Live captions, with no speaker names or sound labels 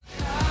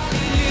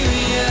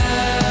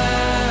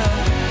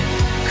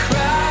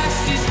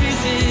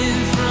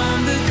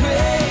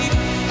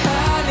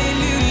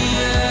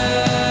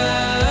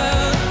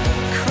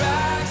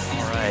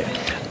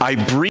I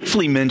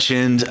briefly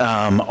mentioned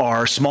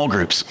our small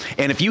groups.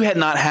 And if you had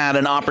not had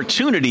an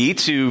opportunity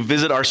to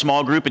visit our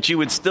small group, but you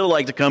would still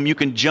like to come, you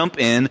can jump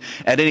in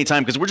at any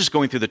time because we're just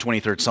going through the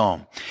 23rd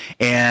Psalm.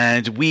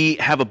 And we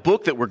have a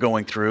book that we're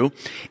going through,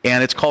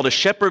 and it's called A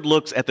Shepherd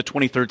Looks at the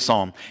 23rd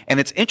Psalm. And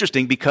it's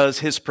interesting because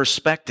his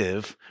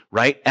perspective,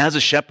 right, as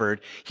a shepherd,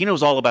 he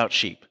knows all about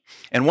sheep.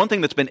 And one thing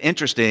that's been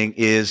interesting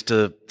is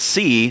to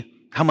see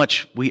how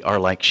much we are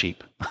like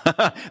sheep.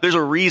 There's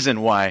a reason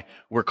why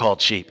we're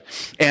called sheep.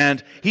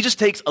 And he just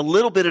takes a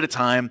little bit at a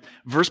time,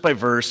 verse by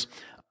verse,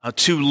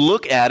 to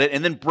look at it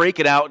and then break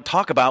it out and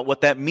talk about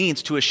what that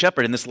means to a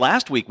shepherd. And this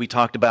last week we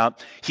talked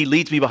about, he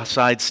leads me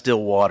beside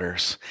still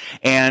waters.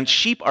 And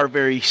sheep are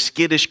very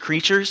skittish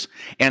creatures,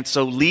 and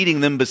so leading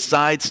them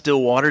beside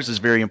still waters is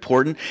very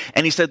important.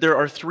 And he said there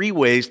are three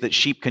ways that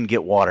sheep can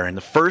get water. And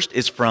the first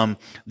is from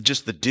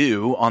just the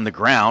dew on the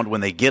ground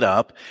when they get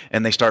up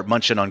and they start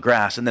munching on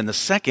grass. And then the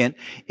second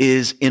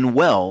is in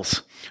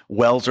wells.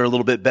 Wells are a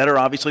little bit better,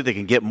 obviously. They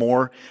can get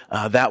more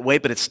that way,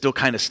 but it's still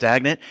kind of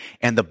stagnant.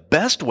 And the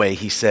best way,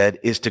 he said,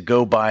 is to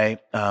go by,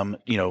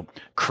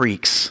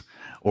 creeks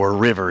or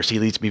rivers. He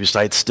leads me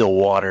beside still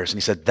waters. And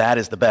he said that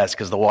is the best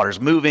because the water's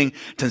moving,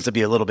 tends to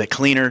be a little bit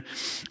cleaner.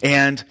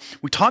 And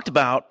we talked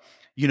about,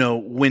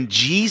 when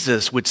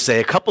Jesus would say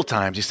a couple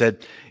times, he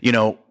said,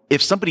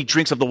 if somebody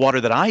drinks of the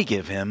water that I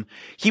give him,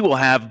 he will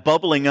have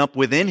bubbling up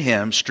within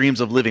him streams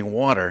of living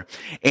water.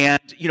 And,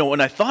 when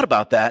I thought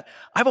about that,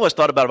 I've always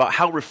thought about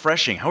how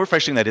refreshing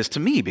that is to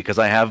me because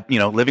I have,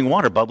 living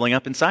water bubbling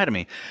up inside of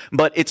me.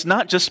 But it's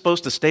not just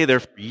supposed to stay there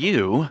for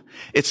you.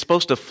 It's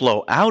supposed to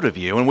flow out of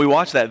you. And we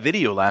watched that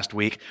video last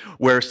week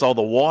where it saw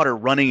the water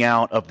running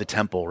out of the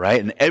temple,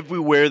 right? And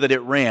everywhere that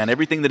it ran,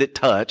 everything that it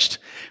touched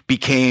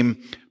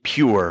became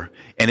pure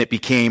and it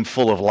became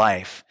full of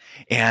life.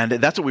 And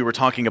that's what we were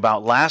talking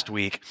about last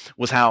week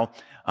was how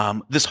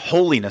this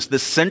holiness,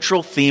 this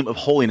central theme of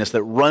holiness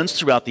that runs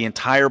throughout the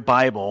entire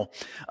Bible,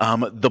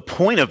 the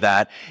point of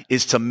that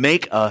is to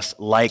make us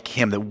like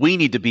him, that we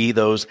need to be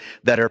those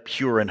that are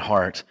pure in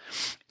heart.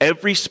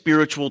 Every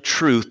spiritual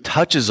truth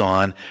touches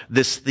on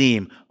this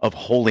theme of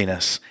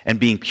holiness and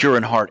being pure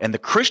in heart, and the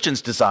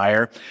Christian's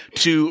desire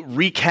to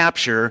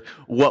recapture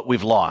what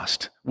we've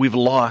lost. We've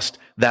lost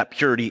that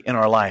purity in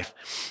our life.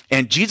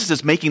 And Jesus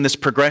is making this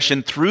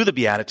progression through the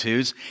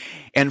Beatitudes,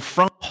 and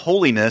from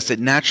holiness, it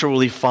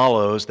naturally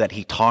follows that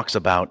he talks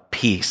about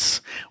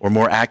peace, or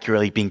more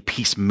accurately, being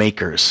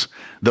peacemakers,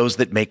 those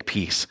that make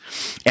peace.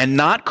 And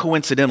not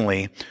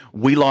coincidentally,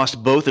 we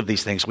lost both of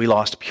these things. We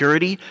lost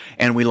purity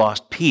and we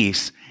lost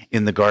peace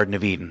in the Garden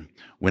of Eden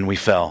when we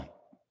fell.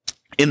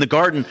 In the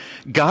garden,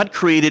 God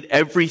created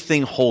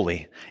everything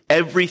holy.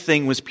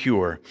 Everything was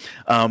pure.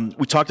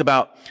 We talked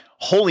about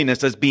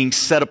holiness as being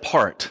set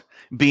apart,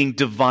 being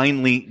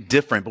divinely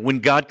different. But when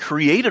God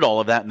created all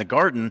of that in the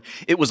garden,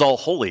 it was all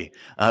holy.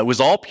 It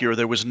was all pure.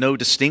 There was no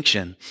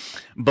distinction.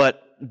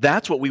 But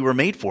that's what we were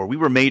made for. We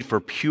were made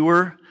for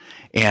pure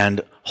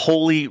and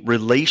holy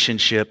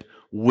relationship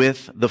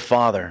with the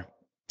Father.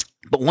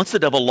 But once the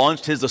devil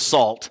launched his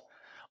assault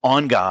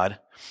on God,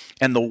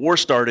 and the war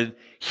started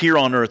here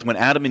on earth when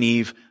Adam and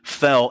Eve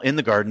fell in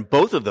the garden,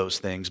 both of those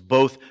things,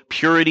 both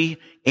purity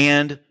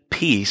and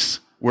peace,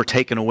 were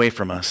taken away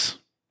from us.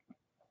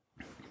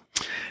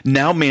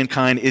 Now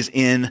mankind is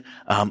in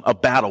a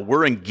battle.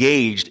 We're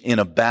engaged in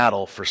a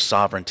battle for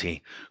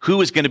sovereignty.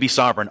 Who is going to be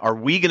sovereign? Are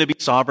we going to be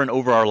sovereign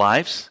over our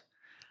lives?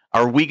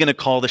 Are we going to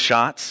call the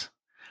shots?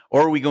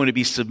 Or are we going to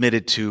be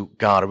submitted to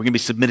God? Are we going to be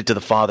submitted to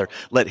the Father?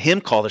 Let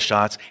him call the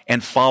shots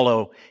and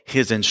follow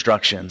his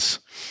instructions.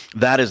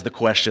 That is the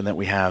question that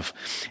we have.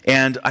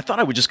 And I thought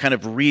I would just kind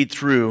of read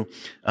through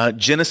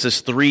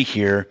Genesis 3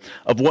 here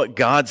of what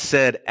God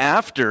said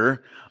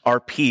after our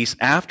peace,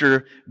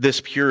 after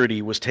this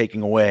purity was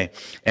taken away.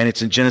 And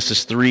it's in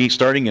Genesis 3,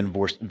 starting in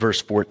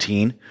verse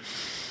 14.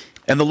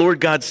 And the Lord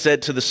God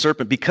said to the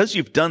serpent, because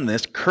you've done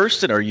this,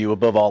 cursed are you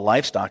above all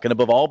livestock and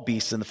above all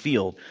beasts in the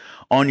field.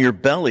 On your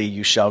belly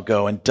you shall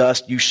go, and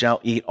dust you shall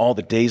eat all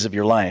the days of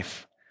your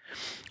life.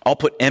 I'll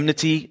put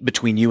enmity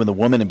between you and the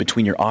woman, and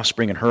between your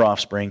offspring and her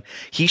offspring.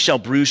 He shall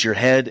bruise your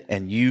head,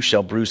 and you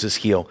shall bruise his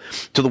heel.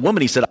 To the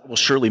woman he said, I will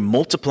surely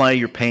multiply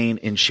your pain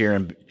and share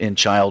in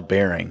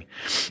childbearing.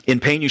 In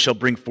pain you shall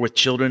bring forth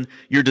children.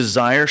 Your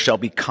desire shall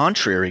be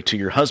contrary to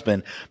your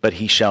husband, but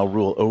he shall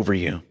rule over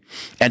you.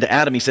 And to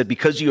Adam he said,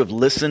 because you have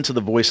listened to the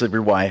voice of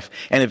your wife,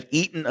 and have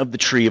eaten of the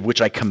tree of which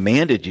I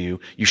commanded you,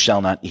 you shall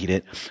not eat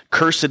it.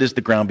 Cursed is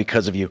the ground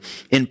because of you.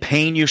 In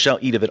pain you shall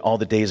eat of it all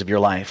the days of your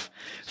life.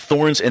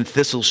 Thorns and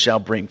thistles shall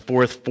bring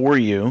forth for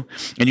you,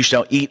 and you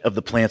shall eat of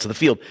the plants of the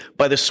field.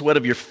 By the sweat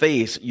of your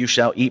face you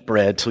shall eat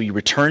bread till you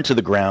return to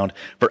the ground,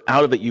 for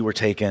out of it you were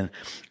taken.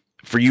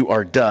 For you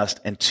are dust,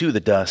 and to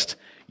the dust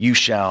you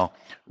shall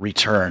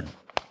return.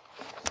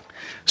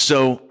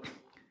 So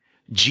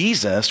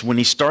Jesus, when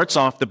he starts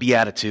off the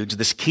Beatitudes,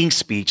 this King's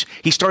Speech,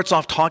 he starts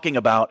off talking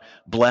about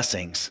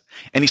blessings.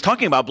 And he's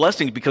talking about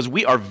blessings because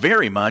we are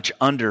very much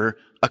under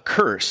a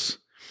curse.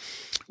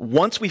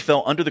 Once we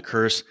fell under the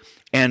curse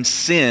and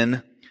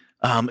sin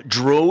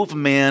drove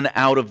man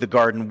out of the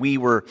garden. We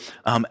were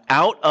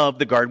out of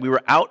the garden. We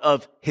were out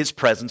of his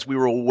presence. We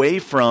were away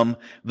from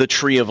the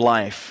tree of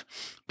life.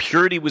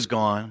 Purity was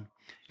gone.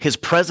 His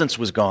presence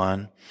was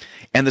gone.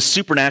 And the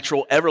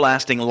supernatural,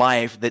 everlasting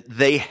life that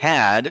they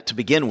had to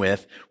begin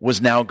with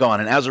was now gone.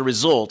 And as a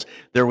result,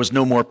 there was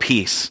no more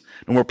peace.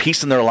 No more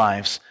peace in their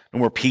lives. No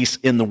more peace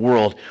in the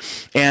world.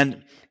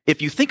 And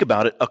if you think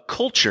about it, a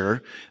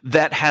culture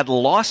that had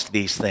lost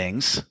these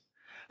things,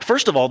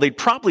 first of all, they'd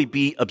probably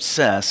be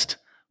obsessed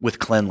with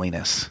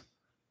cleanliness.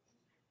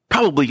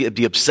 Probably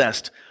be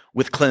obsessed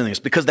with cleanliness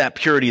because that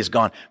purity is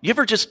gone. You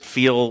ever just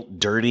feel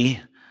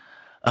dirty?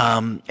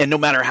 And no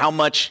matter how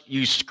much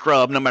you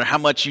scrub, no matter how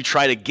much you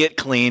try to get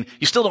clean,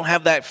 you still don't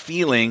have that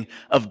feeling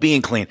of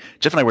being clean.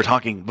 Jeff and I were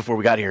talking before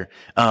we got here.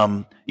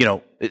 I've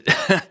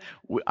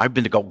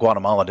been to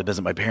Guatemala to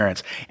visit my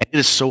parents, and it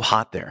is so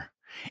hot there.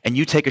 And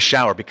you take a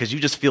shower because you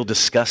just feel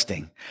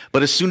disgusting.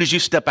 But as soon as you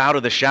step out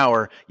of the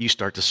shower, you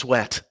start to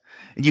sweat.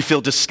 And you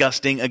feel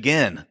disgusting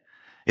again.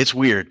 It's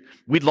weird.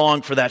 We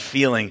long for that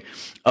feeling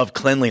of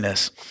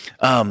cleanliness.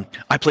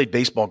 I played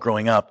baseball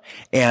growing up,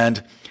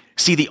 and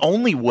see, the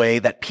only way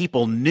that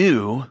people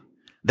knew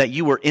that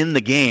you were in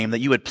the game, that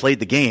you had played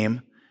the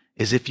game,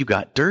 is if you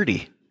got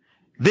dirty.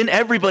 Then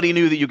everybody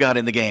knew that you got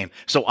in the game.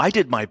 So I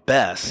did my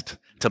best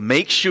to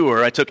make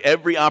sure, I took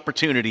every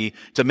opportunity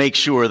to make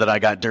sure that I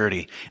got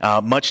dirty,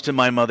 much to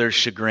my mother's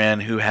chagrin,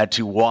 who had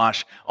to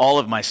wash all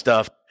of my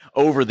stuff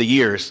over the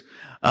years.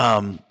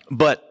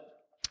 But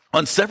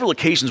on several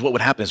occasions, what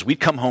would happen is we'd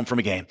come home from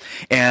a game,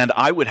 and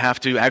I would have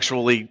to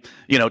actually,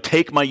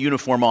 take my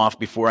uniform off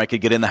before I could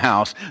get in the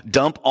house,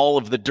 dump all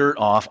of the dirt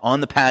off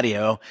on the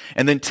patio,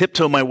 and then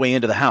tiptoe my way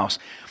into the house.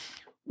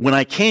 When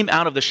I came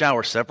out of the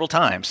shower several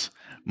times,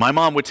 my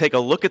mom would take a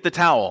look at the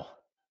towel,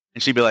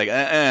 and she'd be like,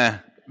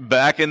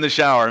 back in the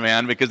shower,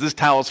 man, because this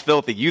towel's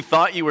filthy. You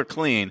thought you were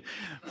clean,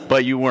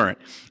 but you weren't.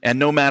 And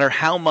no matter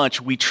how much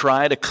we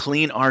try to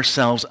clean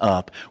ourselves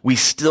up, we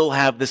still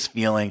have this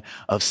feeling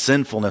of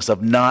sinfulness,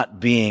 of not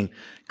being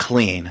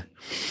clean.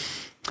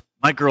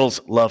 My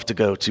girls love to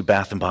go to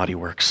Bath and Body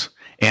Works,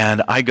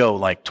 and I go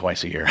like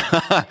twice a year,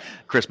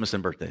 Christmas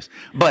and birthdays.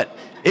 But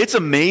it's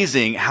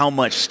amazing how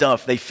much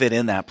stuff they fit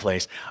in that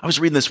place. I was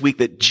reading this week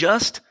that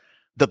just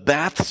the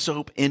bath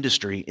soap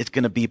industry is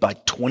going to be by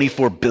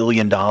 $24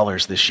 billion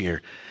this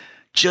year.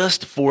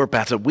 Just for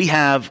bath soap. We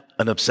have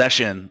an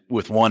obsession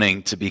with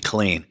wanting to be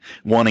clean,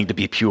 wanting to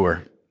be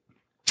pure.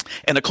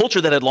 And a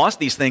culture that had lost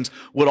these things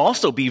would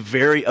also be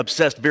very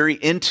obsessed, very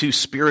into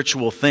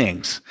spiritual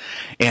things.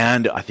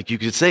 And I think you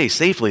could say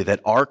safely that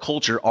our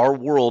culture, our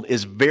world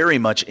is very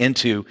much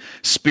into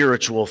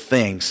spiritual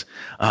things.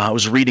 I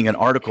was reading an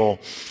article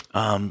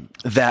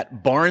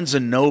that Barnes &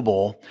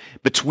 Noble,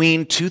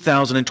 between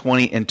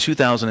 2020 and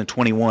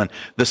 2021,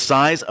 the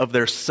size of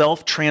their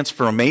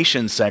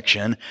self-transformation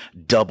section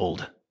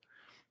doubled.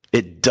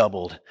 It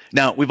doubled.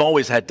 Now, we've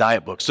always had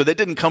diet books, so that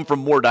didn't come from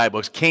more diet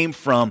books, came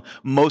from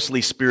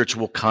mostly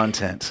spiritual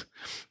content.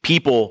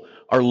 People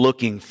are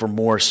looking for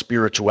more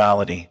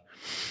spirituality.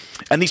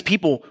 And these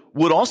people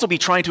would also be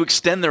trying to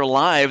extend their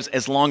lives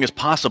as long as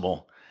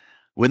possible,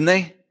 wouldn't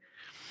they?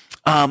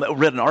 I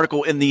read an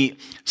article in the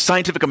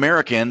Scientific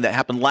American that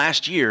happened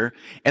last year,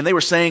 and they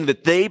were saying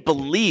that they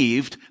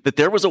believed that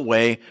there was a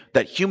way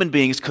that human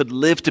beings could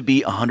live to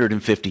be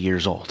 150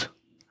 years old.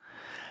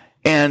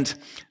 And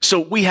so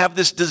we have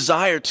this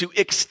desire to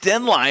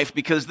extend life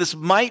because this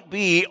might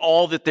be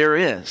all that there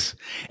is.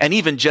 And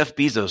even Jeff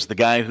Bezos, the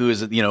guy who is,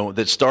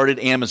 that started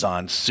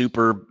Amazon,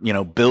 super,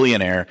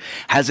 billionaire,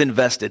 has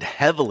invested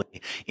heavily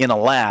in a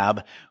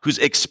lab whose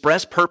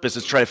express purpose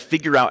is to try to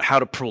figure out how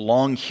to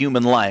prolong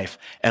human life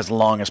as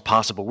long as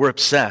possible. We're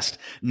obsessed,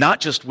 not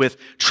just with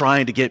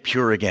trying to get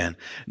pure again,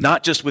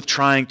 not just with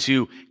trying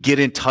to get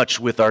in touch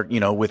with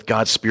with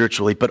God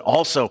spiritually, but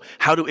also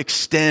how to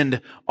extend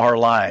our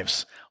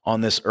lives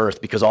on this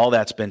earth, because all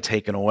that's been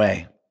taken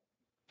away.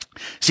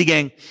 See,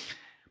 gang,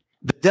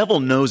 the devil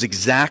knows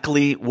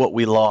exactly what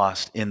we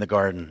lost in the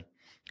garden.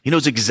 He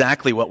knows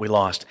exactly what we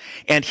lost,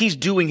 and he's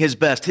doing his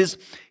best.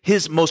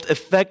 His most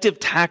effective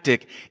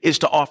tactic is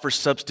to offer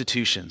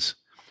substitutions,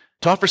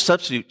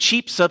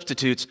 cheap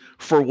substitutes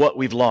for what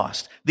we've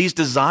lost. These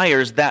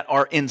desires that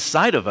are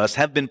inside of us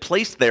have been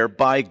placed there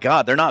by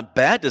God. They're not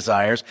bad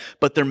desires,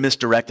 but they're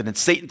misdirected, and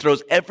Satan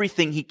throws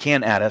everything he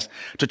can at us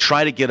to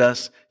try to get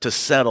us to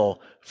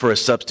settle for a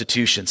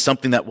substitution,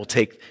 something that will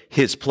take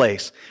his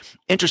place.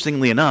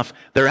 Interestingly enough,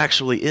 there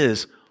actually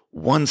is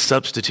one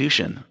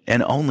substitution,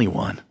 and only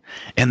one,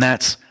 and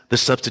that's the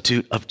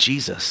substitute of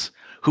Jesus,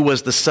 who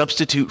was the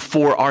substitute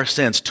for our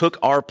sins, took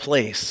our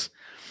place.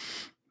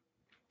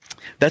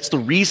 That's the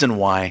reason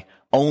why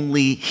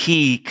only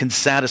he can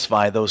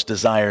satisfy those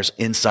desires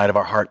inside of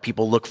our heart.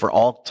 People look for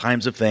all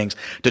kinds of things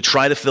to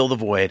try to fill the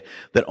void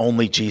that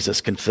only Jesus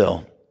can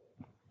fill.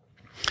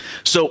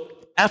 So,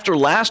 after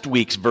last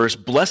week's verse,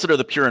 blessed are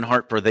the pure in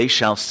heart, for they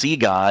shall see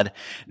God.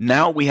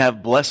 Now we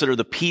have blessed are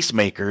the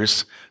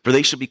peacemakers, for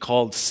they shall be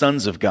called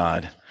sons of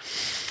God.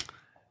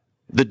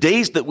 The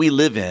days that we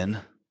live in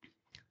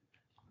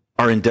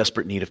are in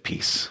desperate need of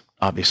peace.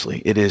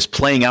 obviously. It is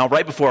playing out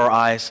right before our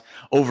eyes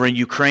over in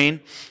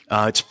Ukraine.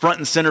 It's front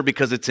and center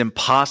because it's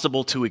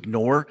impossible to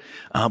ignore.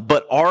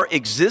 But our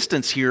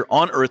existence here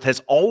on earth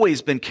has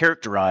always been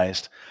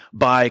characterized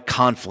by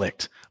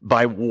conflict,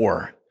 by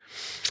war.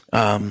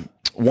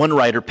 One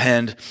writer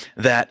penned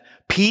that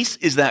peace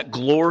is that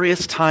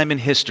glorious time in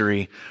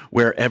history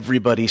where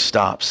everybody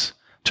stops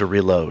to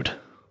reload.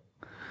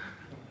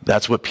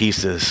 That's what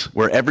peace is,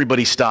 where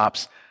everybody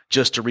stops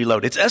just to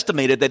reload. It's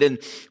estimated that in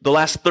the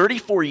last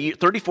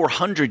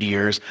 3,400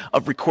 years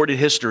of recorded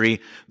history,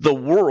 the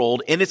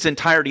world in its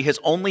entirety has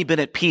only been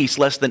at peace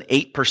less than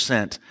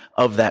 8%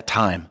 of that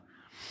time.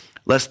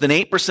 Less than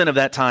 8% of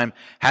that time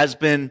has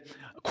been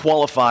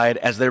qualified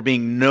as there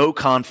being no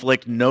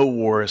conflict, no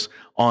wars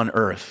on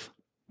earth.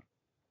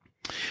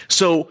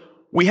 So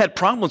we had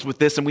problems with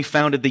this and we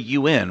founded the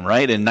UN,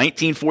 right? In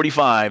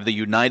 1945, the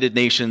United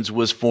Nations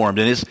was formed,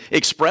 and its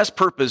express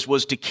purpose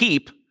was to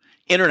keep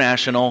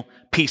international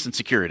peace and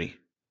security.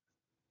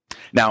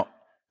 Now,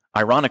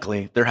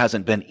 ironically, there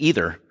hasn't been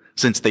either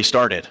since they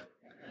started.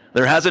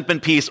 There hasn't been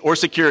peace or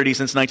security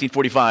since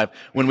 1945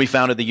 when we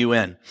founded the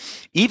UN.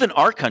 Even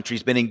our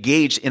country's been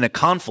engaged in a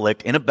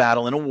conflict, in a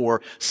battle, in a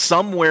war,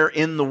 somewhere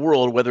in the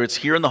world, whether it's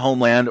here in the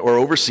homeland or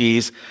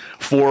overseas,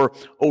 for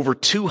over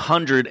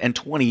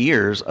 220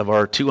 years of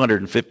our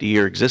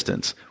 250-year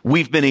existence.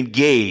 We've been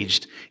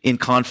engaged in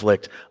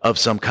conflict of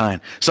some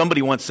kind.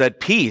 Somebody once said,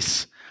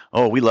 peace.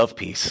 Oh, we love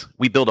peace.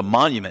 We build a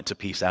monument to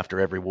peace after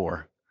every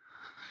war.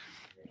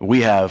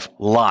 We have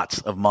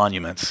lots of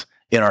monuments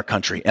in our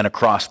country and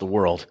across the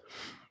world.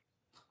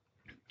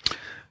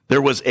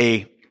 There was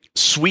a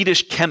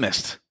Swedish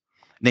chemist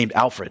named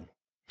Alfred.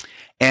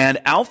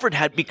 And Alfred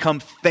had become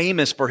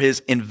famous for his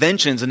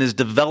inventions and his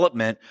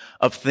development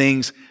of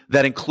things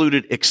that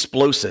included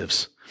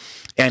explosives.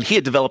 And he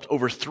had developed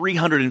over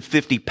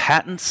 350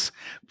 patents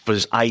for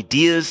his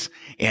ideas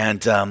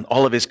and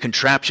all of his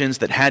contraptions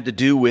that had to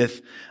do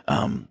with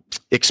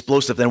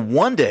explosives. And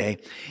one day,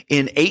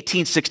 in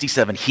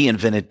 1867, he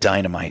invented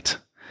dynamite.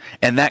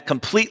 And that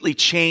completely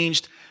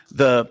changed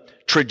the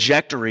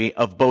trajectory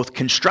of both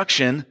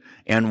construction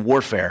and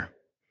warfare.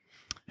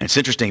 And it's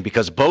interesting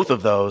because both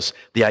of those,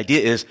 the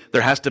idea is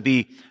there has to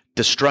be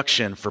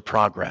destruction for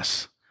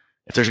progress.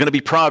 If there's going to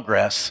be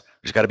progress,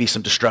 there's got to be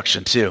some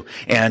destruction too.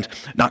 And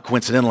not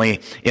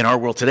coincidentally, in our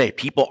world today,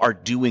 people are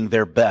doing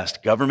their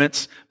best.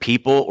 Governments,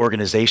 people,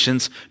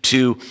 organizations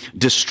to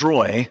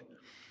destroy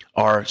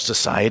our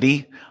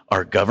society,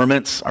 our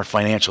governments, our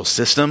financial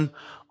system,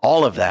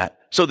 all of that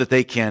so that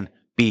they can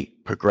be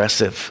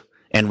progressive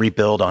and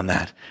rebuild on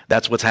that.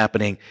 That's what's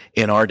happening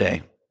in our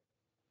day.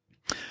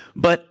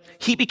 But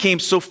he became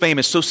so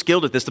famous, so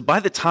skilled at this, that by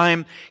the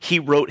time he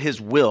wrote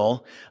his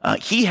will,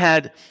 he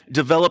had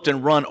developed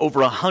and run over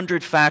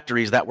 100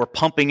 factories that were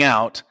pumping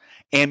out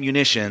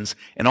ammunitions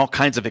and all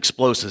kinds of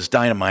explosives,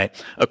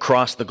 dynamite,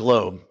 across the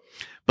globe.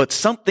 But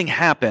something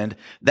happened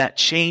that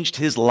changed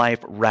his life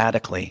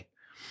radically.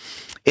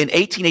 In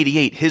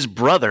 1888, his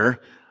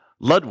brother,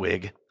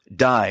 Ludwig,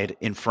 died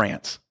in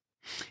France.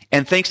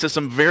 And thanks to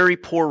some very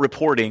poor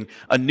reporting,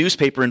 a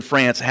newspaper in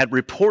France had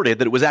reported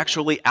that it was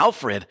actually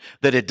Alfred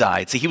that had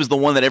died. See, he was the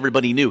one that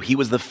everybody knew. He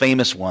was the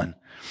famous one.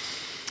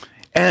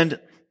 And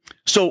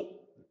so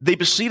they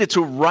proceeded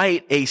to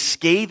write a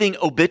scathing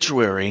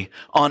obituary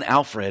on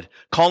Alfred,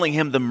 calling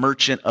him the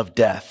Merchant of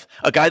Death,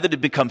 a guy that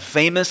had become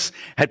famous,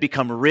 had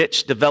become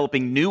rich,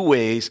 developing new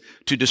ways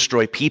to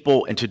destroy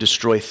people and to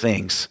destroy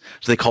things.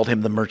 So they called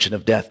him the Merchant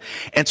of Death.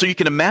 And so you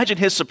can imagine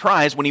his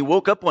surprise when he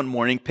woke up one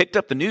morning, picked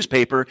up the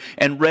newspaper,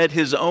 and read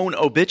his own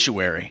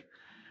obituary.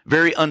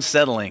 Very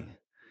unsettling.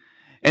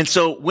 And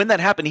so when that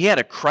happened, he had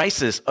a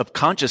crisis of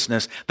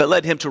consciousness that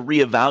led him to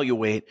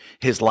reevaluate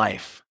his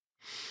life.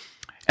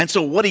 And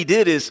so what he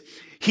did is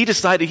he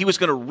decided he was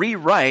going to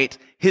rewrite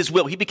his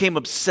will. He became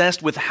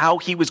obsessed with how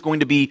he was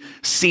going to be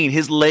seen,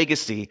 his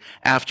legacy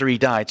after he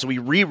died. So he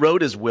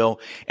rewrote his will,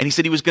 and he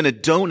said he was going to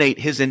donate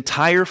his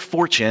entire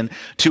fortune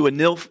to a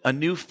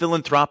new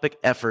philanthropic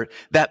effort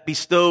that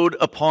bestowed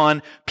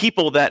upon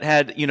people that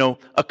had,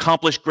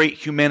 accomplished great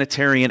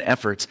humanitarian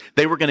efforts.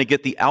 They were going to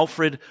get the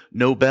Alfred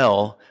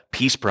Nobel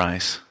Peace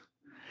Prize.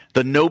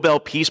 The Nobel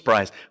Peace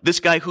Prize. This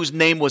guy whose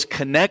name was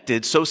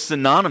connected, so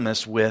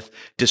synonymous with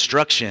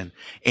destruction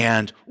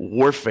and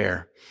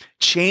warfare,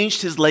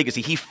 changed his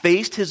legacy. He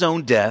faced his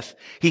own death.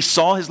 He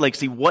saw his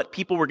legacy, what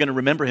people were going to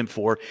remember him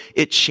for.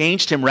 It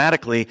changed him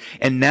radically,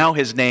 and now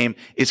his name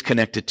is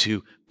connected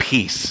to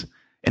peace.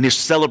 And there's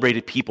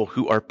celebrated people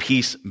who are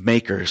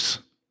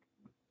peacemakers.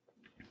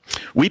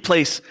 We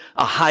place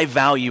a high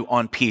value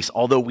on peace,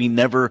 although we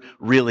never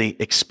really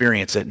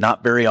experience it,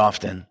 not very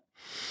often.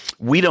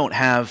 We don't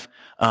have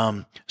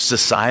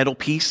societal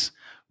peace.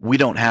 We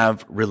don't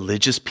have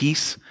religious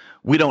peace.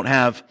 We don't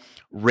have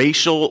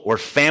racial or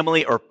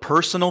family or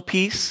personal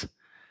peace.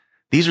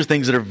 These are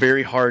things that are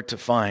very hard to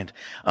find.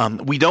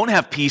 We don't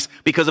have peace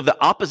because of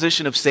the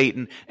opposition of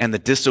Satan and the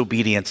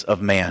disobedience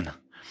of man.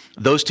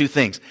 Those two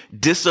things.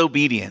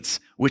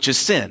 Disobedience, which is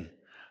sin,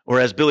 or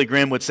as Billy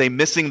Graham would say,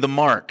 missing the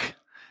mark.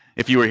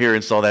 If you were here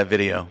and saw that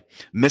video,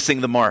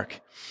 missing the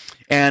mark.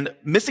 And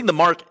missing the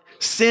mark,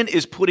 sin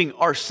is putting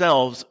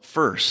ourselves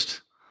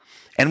first.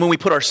 And when we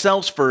put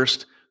ourselves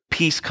first,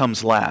 peace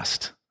comes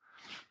last.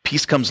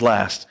 Peace comes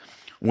last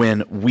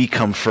when we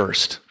come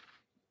first.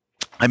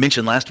 I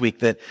mentioned last week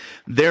that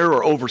there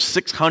are over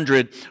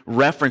 600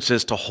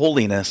 references to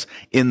holiness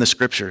in the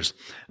scriptures.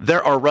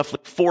 There are roughly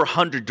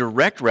 400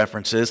 direct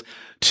references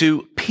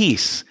to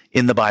peace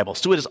in the Bible.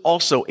 So it is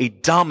also a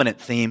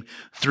dominant theme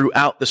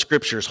throughout the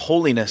scriptures.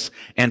 Holiness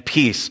and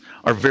peace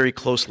are very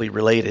closely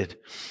related.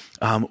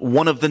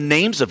 One of the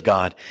names of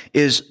God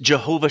is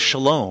Jehovah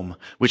Shalom,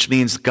 which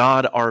means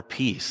God our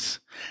peace.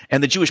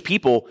 And the Jewish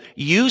people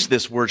use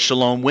this word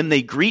shalom when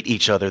they greet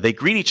each other. They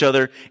greet each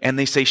other and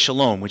they say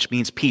shalom, which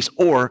means peace,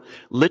 or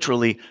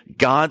literally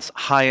God's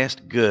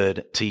highest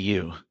good to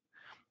you.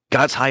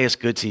 God's highest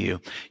good to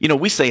you. You know,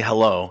 we say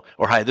hello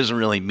or hi. It doesn't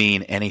really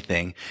mean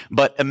anything.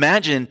 But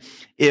imagine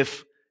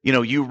if,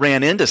 you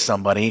ran into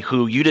somebody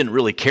who you didn't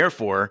really care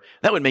for.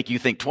 That would make you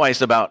think twice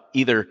about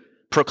either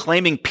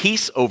proclaiming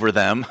peace over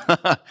them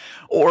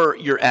or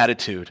your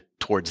attitude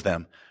towards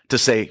them. To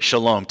say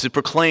shalom, to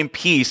proclaim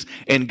peace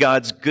and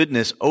God's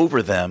goodness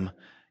over them,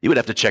 you would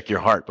have to check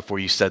your heart before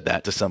you said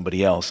that to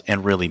somebody else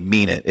and really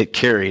mean it. It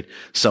carried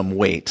some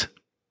weight.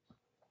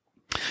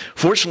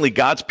 Fortunately,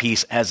 God's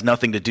peace has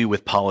nothing to do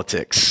with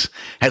politics,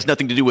 has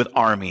nothing to do with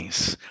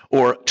armies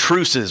or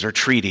truces or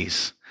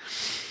treaties.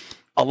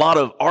 A lot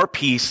of our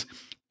peace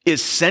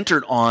is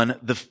centered on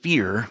the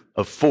fear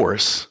of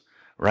force,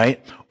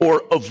 right?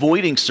 Or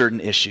avoiding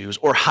certain issues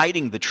or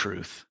hiding the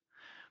truth.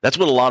 That's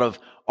what a lot of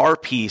our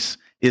peace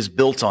is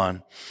built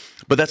on,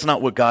 but that's not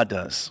what God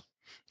does.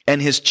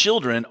 And his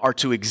children are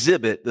to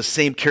exhibit the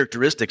same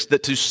characteristics,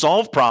 that to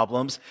solve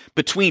problems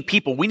between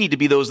people, we need to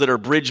be those that are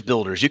bridge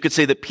builders. You could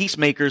say that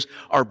peacemakers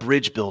are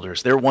bridge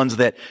builders. They're ones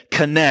that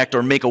connect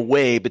or make a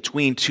way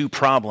between two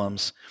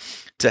problems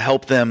to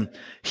help them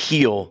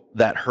heal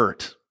that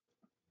hurt.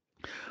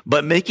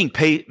 But making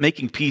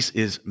peace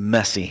is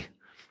messy.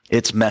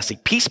 It's messy.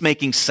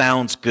 Peacemaking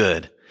sounds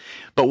good,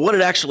 but what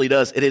it actually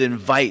does, it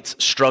invites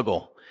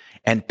struggle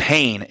and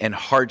pain and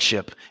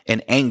hardship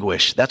and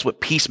anguish. That's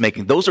what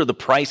peacemaking, those are the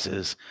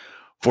prices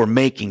for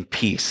making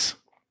peace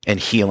and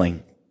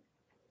healing.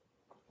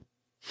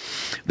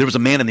 There was a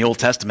man in the Old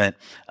Testament,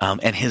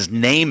 and his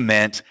name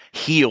meant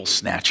heel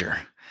snatcher.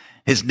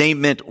 His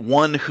name meant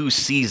one who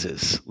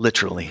seizes,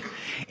 literally.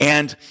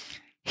 And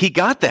he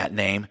got that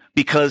name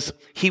because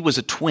he was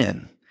a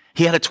twin.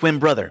 He had a twin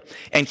brother,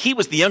 and he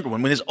was the younger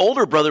one. When his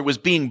older brother was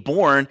being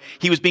born,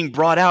 he was being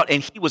brought out,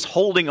 and he was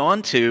holding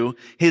on to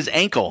his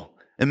ankle.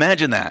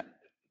 Imagine that.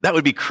 That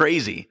would be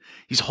crazy.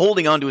 He's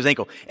holding on to his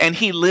ankle. And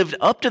he lived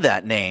up to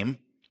that name,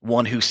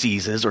 one who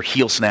seizes or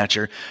heel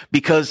snatcher,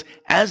 because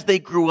as they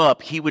grew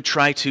up, he would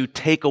try to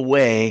take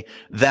away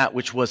that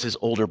which was his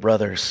older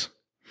brother's.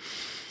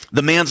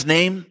 The man's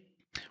name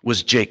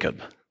was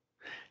Jacob.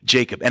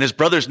 And his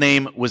brother's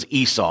name was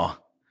Esau.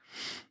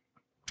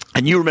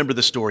 And you remember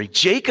the story.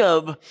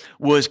 Jacob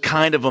was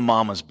kind of a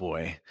mama's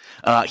boy.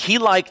 He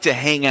liked to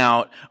hang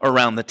out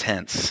around the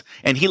tents,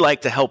 and he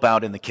liked to help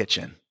out in the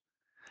kitchen.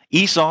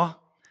 Esau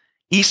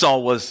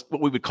was what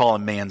we would call a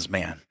man's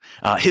man.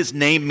 His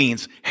name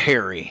means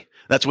hairy.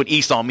 That's what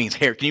Esau means,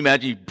 hairy. Can you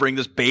imagine you bring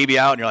this baby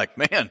out and you're like,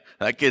 man,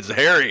 that kid's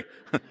hairy.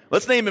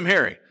 Let's name him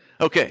Harry.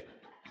 Okay.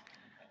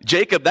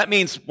 Jacob, that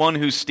means one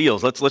who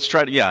steals. Let's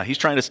try to, he's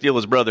trying to steal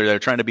his brother. They're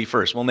trying to be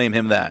first. We'll name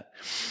him that.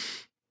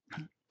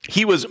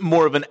 He was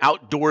more of an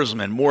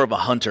outdoorsman, more of a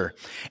hunter.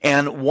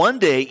 And one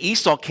day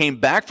Esau came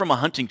back from a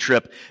hunting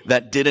trip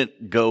that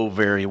didn't go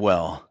very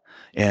well.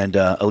 And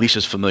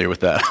Alicia's familiar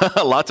with that.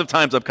 Lots of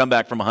times I've come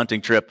back from a hunting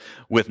trip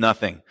with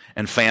nothing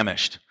and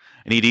famished.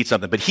 And he'd eat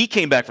something. But he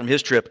came back from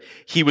his trip.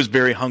 He was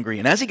very hungry.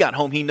 And as he got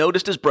home, he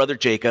noticed his brother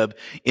Jacob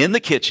in the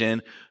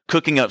kitchen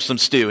cooking up some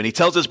stew. And he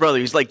tells his brother,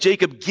 he's like,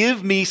 Jacob,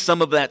 give me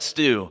some of that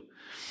stew.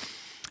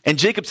 And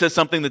Jacob says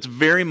something that's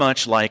very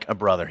much like a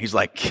brother. He's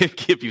like,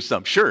 give you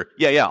some. Sure.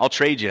 Yeah, I'll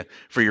trade you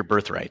for your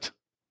birthright.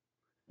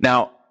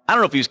 Now, I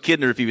don't know if he was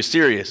kidding or if he was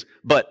serious,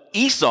 but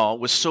Esau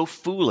was so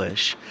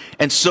foolish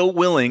and so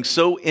willing,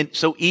 so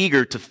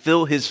eager to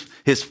fill his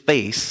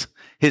face,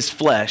 his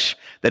flesh,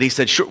 that he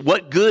said, sure,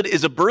 what good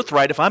is a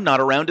birthright if I'm not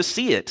around to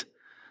see it?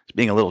 It's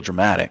being a little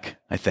dramatic,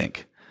 I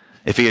think,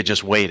 if he had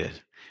just waited.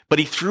 But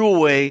he threw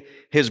away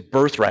his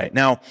birthright.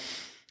 Now,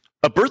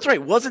 a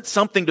birthright wasn't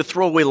something to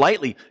throw away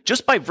lightly.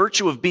 Just by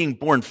virtue of being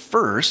born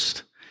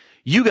first,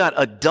 you got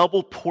a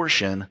double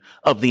portion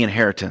of the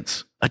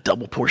inheritance. A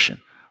double portion.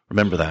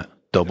 Remember that.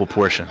 Double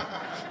portion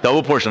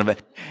of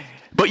it.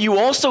 But you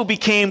also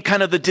became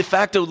kind of the de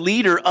facto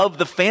leader of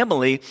the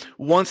family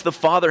once the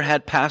father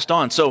had passed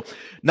on. So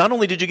not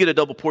only did you get a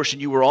double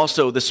portion, you were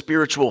also the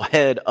spiritual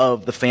head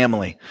of the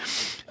family.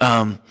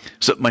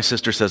 So my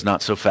sister says,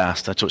 not so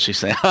fast. That's what she's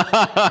saying.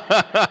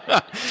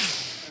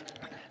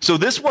 So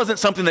this wasn't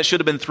something that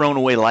should have been thrown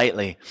away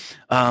lightly.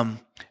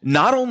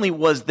 Not only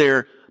was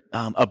there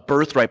a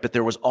birthright, but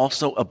there was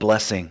also a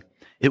blessing.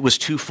 It was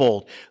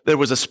twofold. There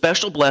was a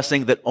special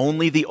blessing that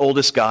only the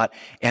oldest got,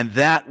 and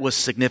that was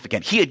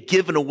significant. He had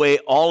given away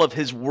all of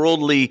his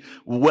worldly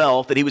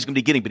wealth that he was going to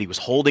be getting, but he was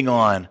holding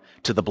on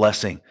to the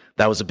blessing.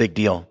 That was a big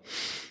deal.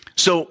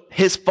 So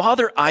his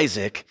father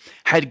Isaac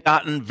had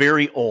gotten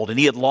very old, and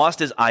he had lost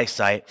his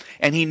eyesight,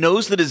 and he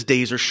knows that his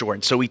days are short.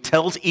 And so he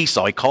tells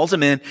Esau, he calls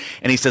him in,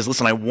 and he says,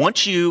 listen, I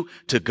want you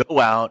to go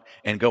out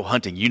and go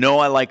hunting. You know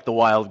I like the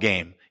wild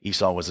game.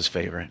 Esau was his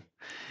favorite.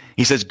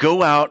 He says,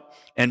 go out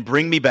and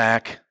bring me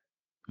back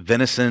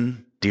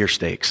venison deer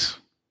steaks.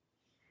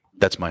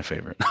 That's my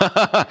favorite.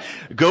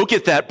 Go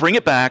get that, bring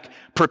it back,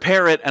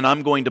 prepare it, and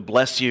I'm going to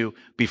bless you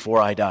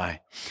before I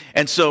die.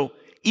 And so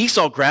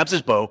Esau grabs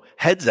his bow,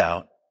 heads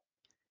out,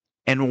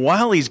 and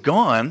while he's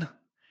gone,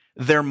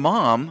 their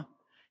mom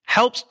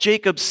helps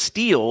Jacob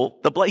steal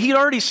the blessing. He'd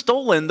already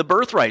stolen the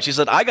birthright. She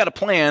said, I got a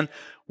plan.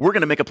 We're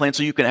going to make a plan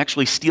so you can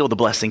actually steal the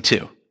blessing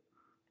too.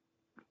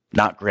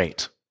 Not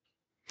great.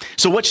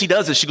 So what she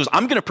does is she goes,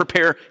 I'm going to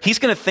prepare, he's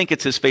going to think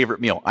it's his favorite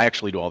meal. I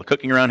actually do all the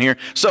cooking around here.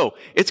 So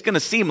it's going to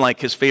seem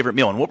like his favorite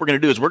meal. And what we're going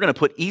to do is we're going to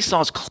put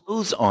Esau's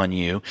clothes on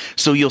you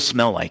so you'll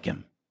smell like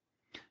him.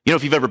 You know,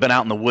 if you've ever been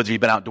out in the woods or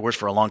you've been outdoors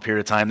for a long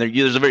period of time,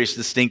 there's a very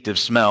distinctive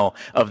smell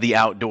of the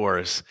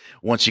outdoors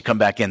once you come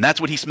back in.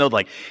 That's what he smelled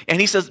like. And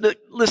he says,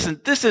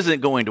 listen, this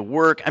isn't going to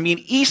work. I mean,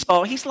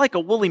 Esau, he's like a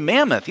woolly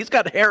mammoth. He's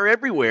got hair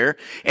everywhere.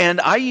 And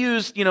I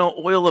use,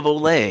 oil of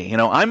Olay.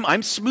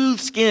 I'm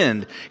smooth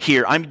skinned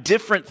here. I'm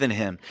different than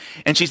him.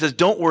 And she says,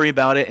 don't worry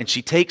about it. And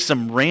she takes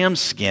some ram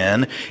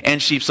skin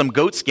and some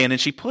goat skin and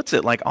she puts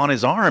it like on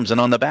his arms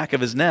and on the back of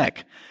his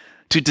neck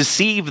to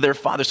deceive their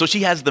father. So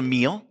she has the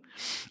meal.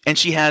 And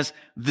she has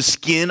the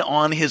skin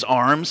on his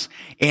arms,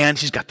 and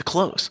she's got the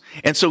clothes.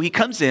 And so he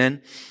comes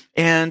in,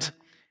 and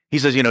he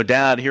says,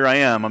 Dad, here I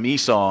am. I'm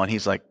Esau. And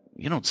he's like,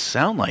 you don't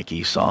sound like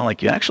Esau.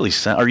 Like you actually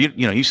sound, or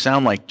you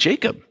sound like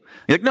Jacob.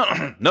 He's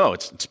like, no,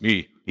 it's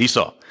me,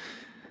 Esau.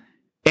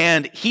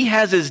 And he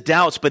has his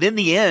doubts, but in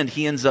the end,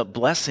 he ends up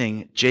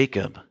blessing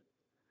Jacob.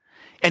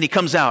 And he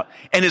comes out,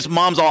 and his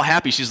mom's all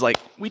happy. She's like,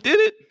 we did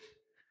it.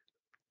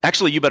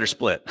 Actually, you better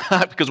split,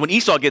 because when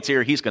Esau gets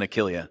here, he's going to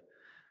kill you.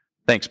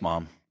 Thanks,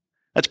 Mom.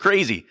 That's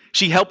crazy.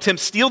 She helped him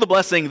steal the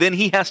blessing, then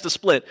he has to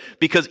split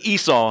because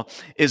Esau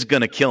is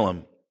going to kill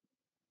him.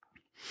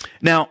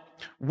 Now,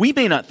 we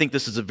may not think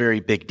this is a very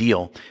big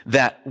deal,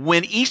 that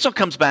when Esau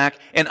comes back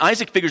and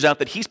Isaac figures out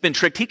that he's been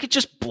tricked, he could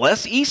just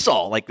bless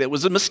Esau like that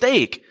was a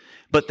mistake.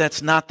 But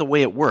that's not the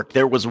way it worked.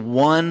 There was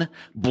one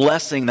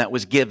blessing that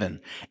was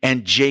given,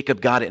 and Jacob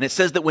got it. And it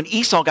says that when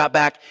Esau got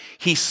back,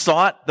 he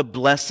sought the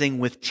blessing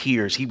with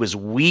tears. He was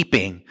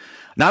weeping.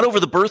 Not over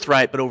the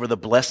birthright, but over the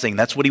blessing.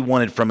 That's what he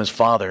wanted from his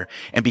father.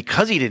 And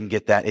because he didn't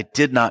get that, it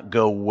did not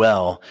go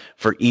well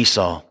for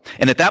Esau.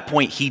 And at that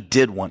point, he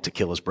did want to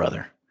kill his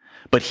brother,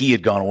 but he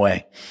had gone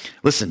away.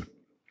 Listen,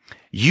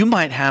 you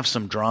might have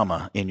some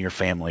drama in your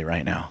family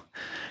right now,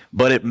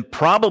 but it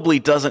probably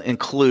doesn't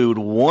include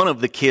one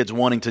of the kids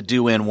wanting to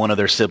do in one of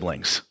their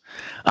siblings.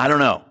 I don't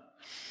know.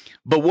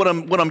 But what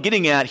I'm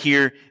getting at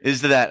here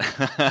is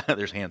that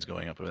there's hands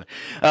going up over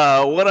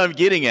there. What I'm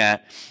getting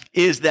at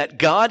is that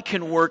God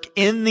can work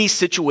in these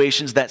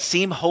situations that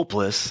seem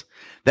hopeless,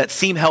 that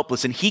seem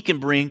helpless, and he can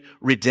bring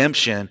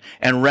redemption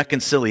and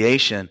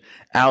reconciliation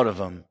out of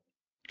them.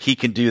 He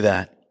can do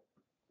that.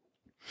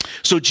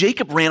 So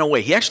Jacob ran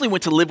away. He actually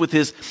went to live with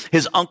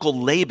his uncle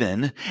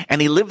Laban,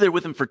 and he lived there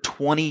with him for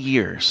 20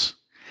 years.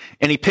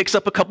 And he picks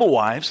up a couple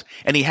wives,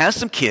 and he has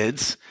some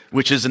kids,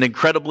 which is an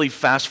incredibly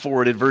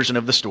fast-forwarded version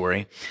of the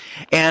story.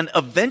 And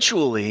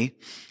eventually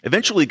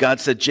God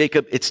said,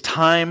 Jacob, it's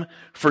time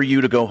for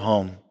you to go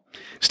home.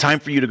 It's time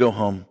for you to go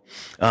home.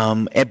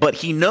 But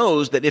he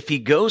knows that if he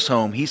goes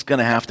home, he's going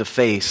to have to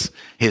face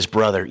his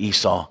brother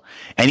Esau.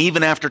 And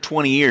even after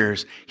 20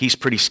 years, he's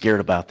pretty scared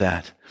about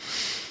that.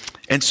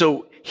 And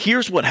so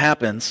here's what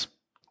happens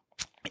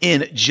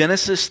in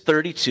Genesis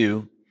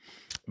 32,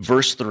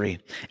 Verse 3,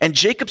 and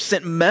Jacob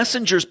sent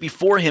messengers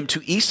before him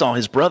to Esau,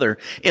 his brother,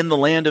 in the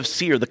land of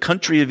Seir, the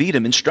country of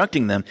Edom,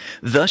 instructing them,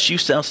 thus you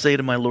shall say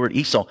to my lord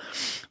Esau,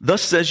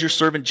 thus says your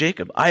servant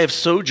Jacob, I have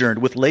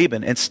sojourned with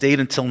Laban and stayed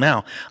until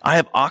now. I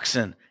have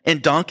oxen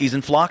and donkeys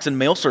and flocks and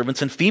male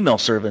servants and female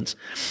servants.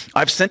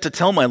 I've sent to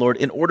tell my lord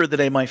in order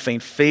that I might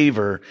find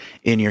favor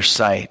in your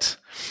sight.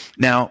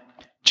 Now,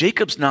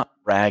 Jacob's not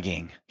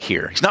bragging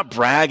here. He's not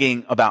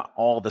bragging about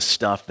all the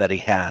stuff that he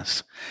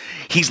has.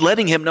 He's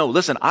letting him know,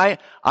 listen, I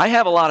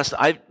have a lot of stuff.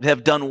 I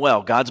have done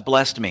well. God's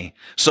blessed me.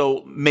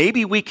 So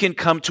maybe we can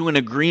come to an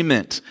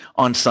agreement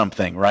on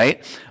something,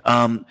 right?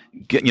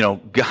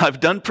 I've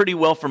done pretty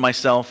well for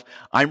myself.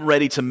 I'm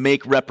ready to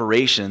make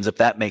reparations, if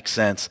that makes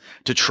sense,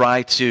 to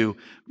try to,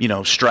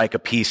 strike a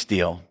peace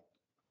deal.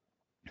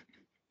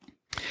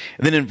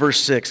 And then in verse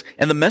 6,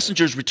 and the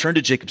messengers returned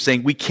to Jacob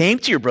saying, we came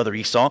to your brother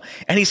Esau,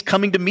 and he's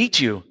coming to meet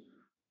you.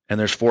 And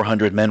there's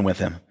 400 men with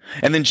him.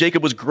 And then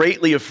Jacob was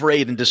greatly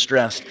afraid and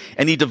distressed,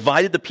 and he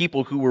divided the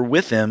people who were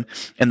with him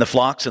and the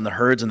flocks and the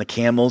herds and the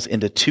camels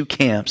into two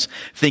camps,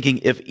 thinking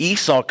if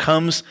Esau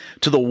comes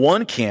to the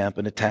one camp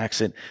and attacks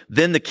it,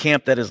 then the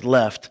camp that is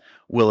left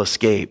will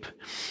escape.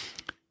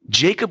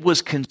 Jacob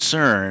was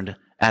concerned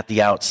at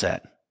the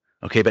outset,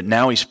 okay, but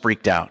now he's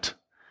freaked out.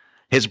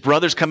 His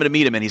brother's coming to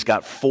meet him, and he's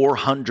got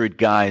 400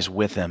 guys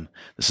with him.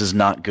 This is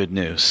not good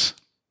news.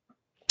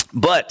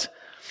 But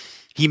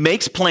he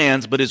makes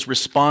plans, but his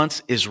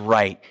response is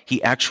right.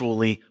 He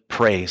actually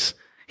prays.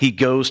 He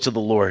goes to the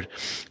Lord.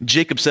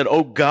 Jacob said,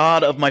 "O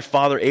God of my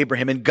father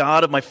Abraham and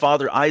God of my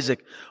father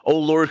Isaac, O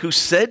Lord, who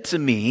said to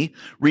me,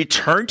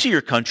 'Return to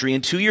your country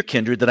and to your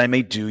kindred, that I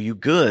may do you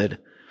good.'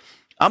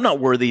 I'm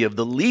not worthy of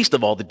the least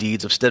of all the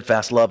deeds of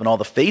steadfast love and all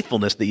the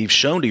faithfulness that you've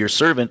shown to your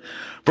servant.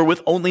 For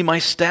with only my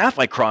staff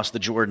I crossed the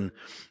Jordan.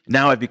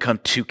 Now I've become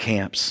two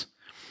camps.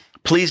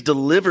 Please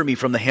deliver me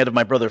from the hand of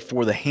my brother,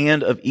 for the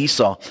hand of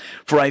Esau.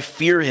 For I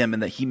fear him,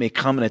 and that he may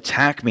come and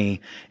attack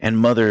me and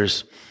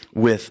mothers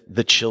with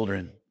the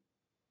children.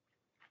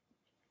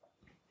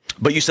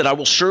 But you said, I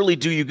will surely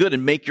do you good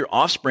and make your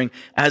offspring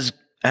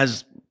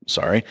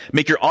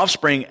make your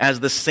offspring as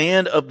the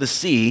sand of the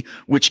sea,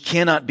 which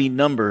cannot be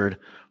numbered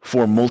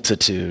for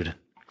multitude."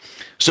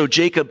 So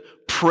Jacob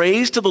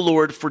prays to the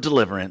Lord for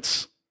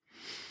deliverance,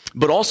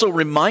 but also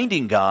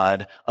reminding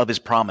God of his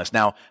promise.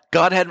 Now,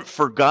 God hadn't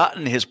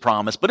forgotten his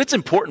promise, but it's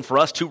important for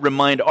us to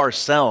remind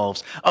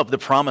ourselves of the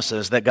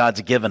promises that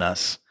God's given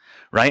us,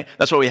 right?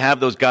 That's why we have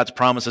those God's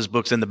promises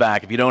books in the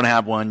back. If you don't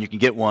have one, you can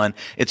get one.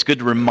 It's good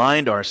to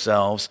remind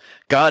ourselves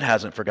God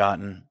hasn't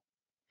forgotten.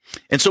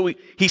 And so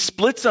he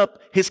splits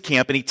up his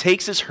camp and he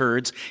takes his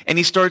herds and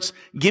he starts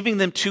giving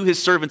them to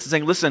his servants and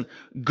saying, "Listen,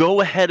 go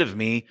ahead of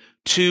me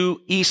to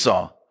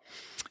Esau."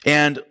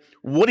 And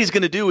what he's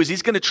going to do is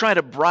he's going to try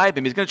to bribe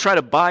him. He's going to try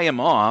to buy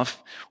him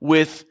off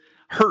with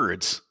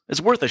herds.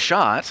 It's worth a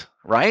shot,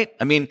 right?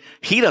 I mean,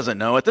 he doesn't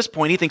know. At this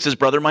point, he thinks his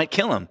brother might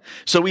kill him.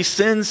 So he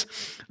sends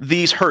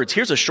these herds.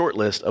 Here's a short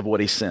list of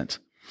what he sent: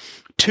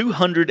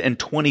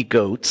 220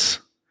 goats,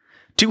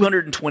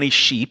 220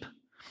 sheep,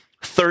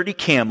 30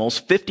 camels,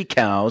 50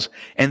 cows,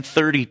 and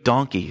 30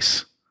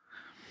 donkeys.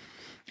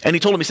 And he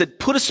told him, he said,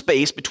 put a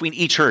space between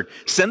each herd.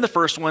 Send the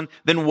first one,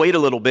 then wait a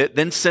little bit,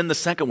 then send the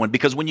second one.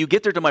 Because when you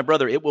get there to my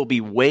brother, it will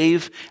be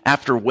wave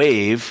after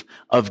wave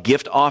of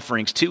gift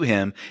offerings to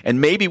him,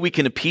 and maybe we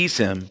can appease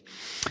him.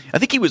 I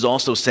think he was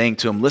also saying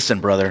to him,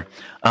 "Listen, brother,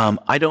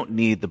 I don't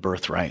need the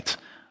birthright,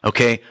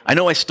 okay? I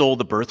know I stole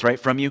the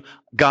birthright from you.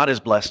 God has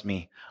blessed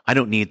me. I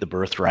don't need the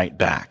birthright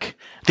back."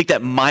 I think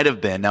that might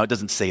have been, now it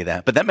doesn't say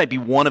that, but that might be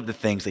one of the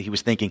things that he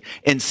was thinking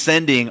in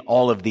sending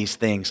all of these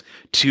things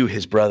to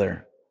his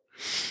brother.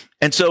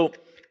 And so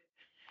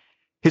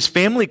his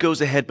family goes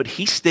ahead, but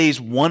he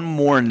stays one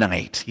more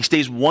night. He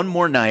stays one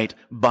more night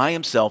by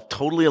himself,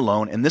 totally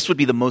alone, and this would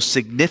be the most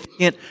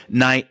significant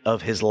night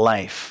of his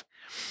life.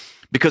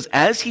 Because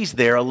as he's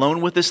there,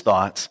 alone with his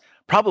thoughts,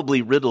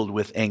 probably riddled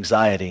with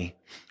anxiety,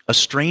 a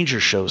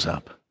stranger shows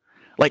up.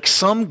 Like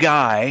some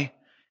guy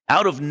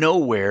out of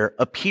nowhere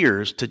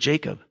appears to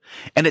Jacob.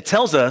 And it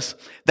tells us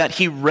that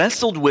he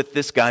wrestled with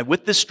this guy,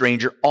 with this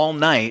stranger, all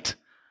night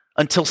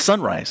until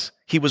sunrise.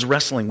 He was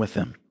wrestling with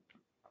him.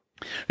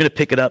 I'm going to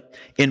pick it up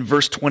in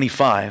verse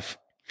 25.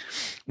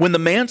 When the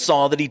man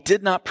saw that he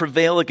did not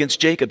prevail against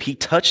Jacob, he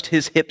touched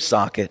his hip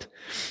socket,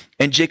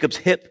 and Jacob's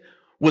hip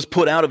was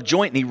put out of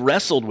joint, and he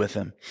wrestled with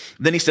him.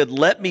 Then he said,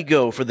 "Let me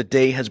go, for the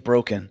day has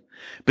broken."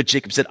 But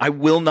Jacob said, "I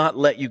will not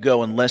let you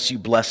go unless you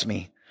bless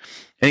me."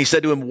 And he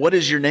said to him, "What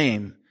is your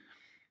name?"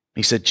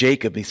 He said,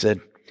 "Jacob." He said,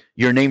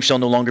 "Your name shall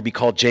no longer be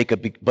called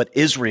Jacob, but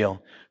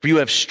Israel, for you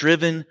have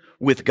striven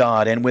with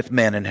God and with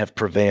men and have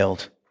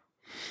prevailed."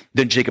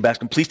 Then Jacob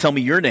asked him, "Please tell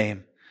me your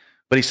name."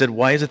 But he said,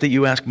 "Why is it that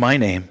you ask my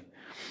name?"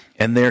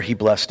 And there he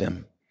blessed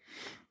him.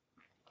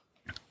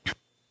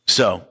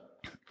 So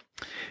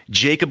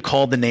Jacob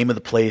called the name of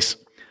the place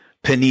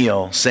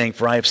Peniel, saying,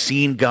 "For I have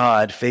seen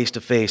God face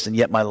to face, and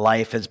yet my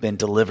life has been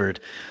delivered."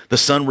 The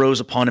sun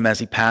rose upon him as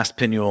he passed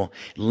Peniel,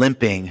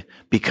 limping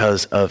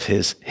because of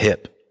his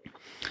hip.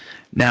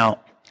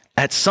 Now,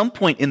 at some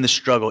point in the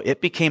struggle,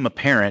 it became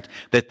apparent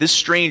that this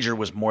stranger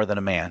was more than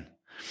a man.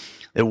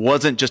 It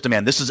wasn't just a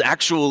man. This is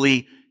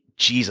actually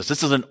Jesus.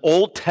 This is an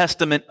Old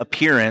Testament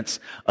appearance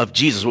of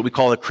Jesus, what we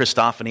call a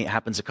Christophany. It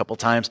happens a couple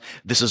times.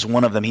 This is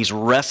one of them. He's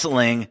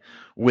wrestling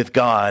with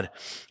God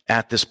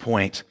at this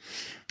point.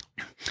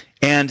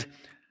 And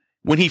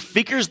when he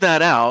figures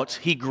that out,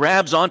 he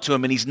grabs onto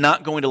him and he's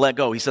not going to let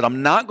go. He said,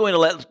 "I'm not going to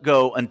let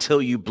go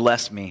until you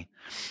bless me.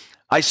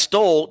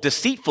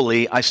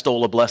 Deceitfully, I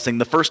stole a blessing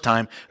the first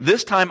time.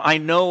 This time I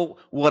know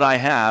what I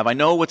have. I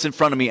know what's in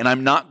front of me, and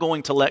I'm not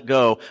going to let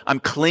go.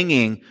 I'm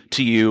clinging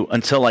to you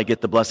until I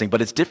get the blessing."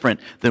 But it's different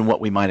than what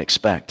we might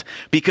expect,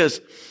 because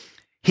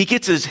he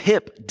gets his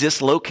hip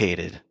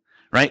dislocated,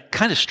 right?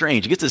 Kind of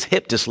strange. He gets his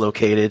hip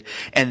dislocated,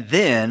 and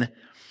then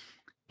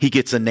he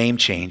gets a name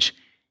change.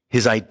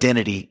 His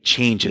identity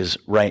changes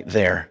right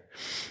there.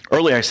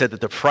 Earlier I said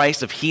that the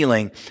price of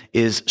healing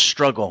is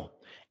struggle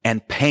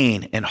and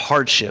pain and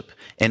hardship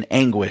and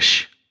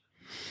anguish.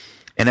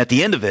 And at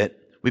the end of it,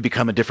 we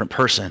become a different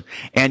person.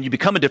 And you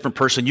become a different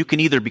person, you can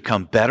either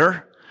become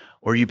better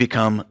or you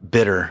become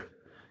bitter.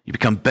 You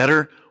become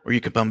better or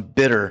you become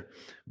bitter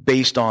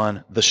based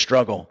on the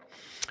struggle.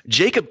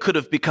 Jacob could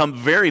have become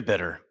very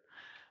bitter.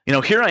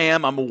 Here I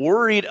am. I'm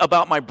worried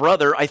about my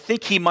brother. I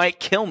think he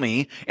might kill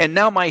me. And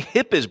now my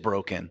hip is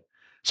broken.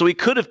 So he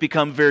could have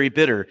become very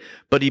bitter,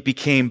 but he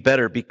became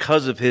better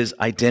because of his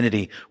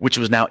identity, which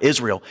was now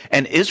Israel.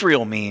 And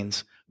Israel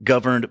means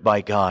governed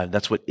by God.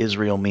 That's what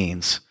Israel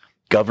means.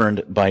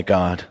 Governed by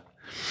God.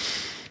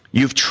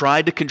 You've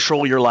tried to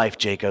control your life,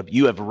 Jacob.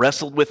 You have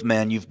wrestled with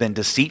men. You've been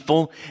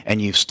deceitful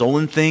and you've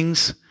stolen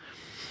things.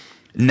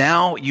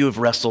 Now you have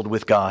wrestled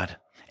with God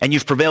and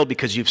you've prevailed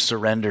because you've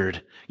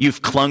surrendered.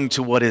 You've clung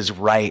to what is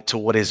right, to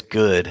what is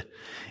good.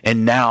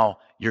 And now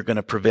you're going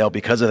to prevail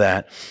because of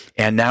that.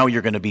 And now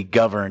you're going to be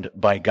governed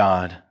by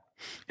God.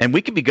 And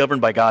we can be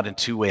governed by God in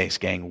two ways,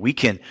 gang. We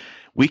can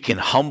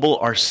humble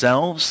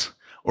ourselves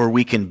or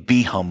we can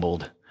be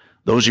humbled.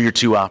 Those are your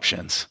two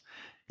options.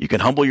 You can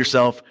humble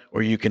yourself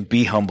or you can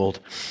be humbled.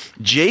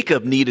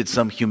 Jacob needed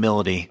some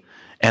humility,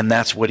 and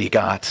that's what he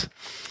got.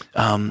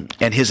 And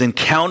his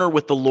encounter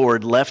with the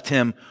Lord left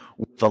him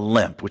with a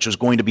limp, which was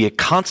going to be a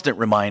constant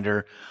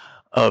reminder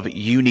of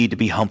you need to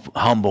be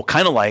humble,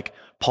 kind of like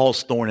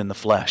Paul's thorn in the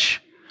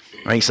flesh.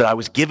 Right? He said, I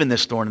was given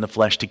this thorn in the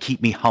flesh to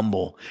keep me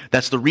humble.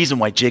 That's the reason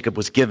why Jacob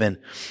was given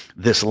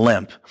this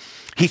limp.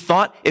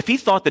 If he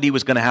thought that he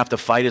was going to have to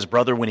fight his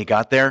brother when he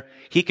got there,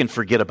 he can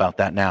forget about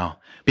that now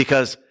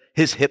because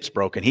his hip's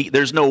broken.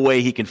 There's no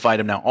way he can fight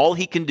him now. All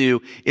he can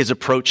do is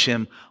approach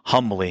him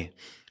humbly.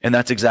 And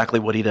that's exactly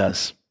what he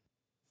does.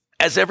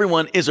 As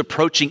everyone is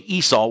approaching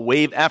Esau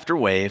wave after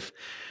wave,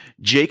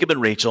 Jacob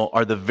and Rachel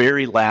are the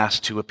very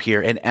last to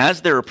appear. And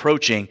as they're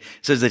approaching,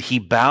 it says that he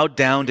bowed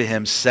down to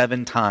him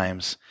 7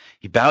 times.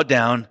 He bowed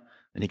down,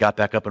 then he got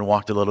back up and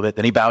walked a little bit.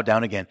 Then he bowed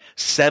down again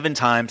 7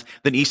 times.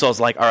 Then Esau's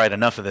like, all right,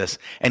 enough of this.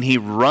 And he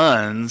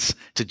runs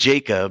to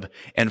Jacob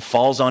and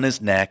falls on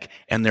his neck,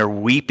 and they're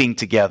weeping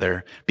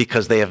together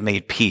because they have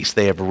made peace.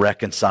 They have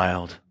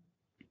reconciled.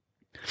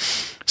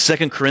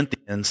 2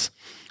 Corinthians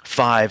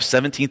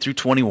 5:17 through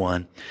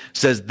 21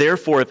 says,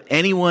 therefore, if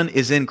anyone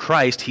is in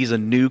Christ, he's a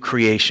new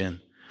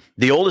creation.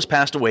 The old has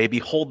passed away.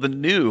 Behold, the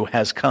new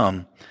has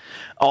come.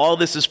 All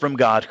this is from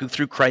God, who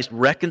through Christ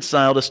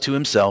reconciled us to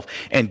himself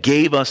and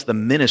gave us the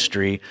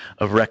ministry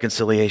of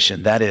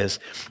reconciliation. That is,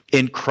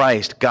 in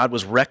Christ, God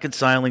was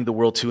reconciling the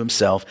world to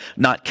himself,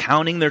 not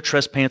counting their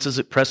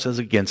trespasses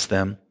against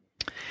them,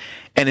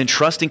 and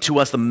entrusting to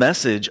us the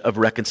message of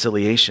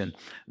reconciliation.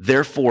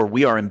 Therefore,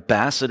 we are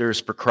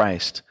ambassadors for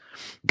Christ,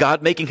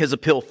 God making his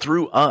appeal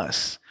through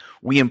us.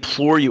 We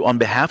implore you on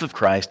behalf of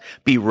Christ,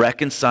 be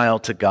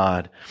reconciled to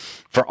God.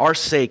 For our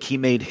sake, he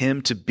made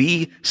him to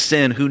be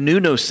sin who knew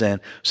no sin,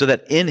 so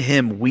that in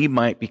him we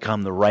might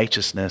become the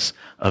righteousness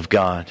of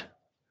God.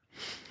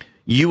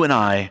 You and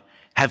I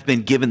have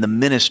been given the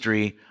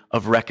ministry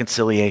of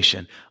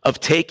reconciliation, of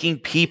taking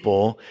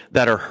people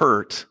that are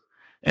hurt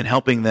and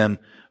helping them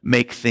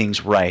make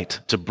things right,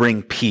 to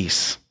bring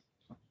peace.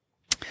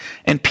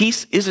 And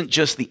peace isn't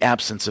just the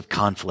absence of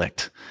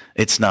conflict.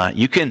 It's not.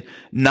 You can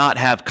not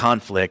have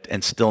conflict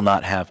and still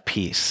not have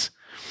peace.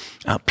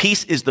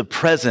 Peace is the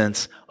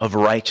presence of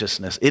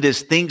righteousness. It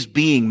is things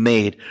being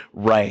made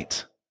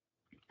right.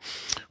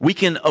 We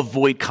can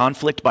avoid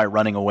conflict by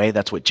running away.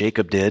 That's what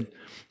Jacob did.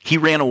 He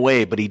ran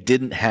away, but he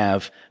didn't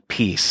have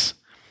peace.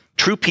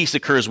 True peace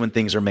occurs when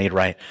things are made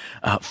right.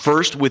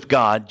 First with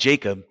God,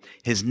 Jacob,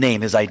 his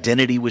name, his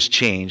identity was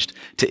changed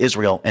to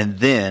Israel, and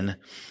then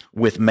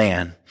with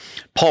man.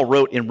 Paul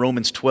wrote in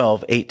Romans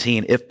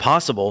 12:18, if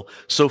possible,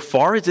 so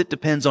far as it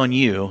depends on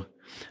you,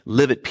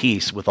 live at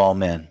peace with all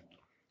men.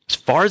 As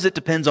far as it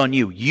depends on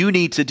you, you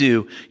need to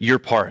do your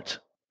part.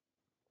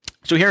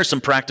 So here are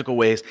some practical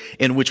ways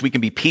in which we can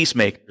be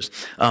peacemakers,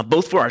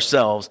 both for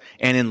ourselves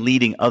and in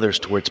leading others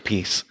towards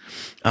peace.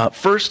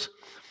 First,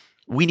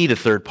 we need a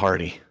third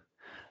party.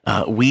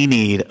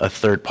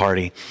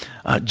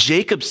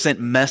 Jacob sent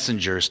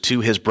messengers to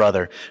his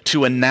brother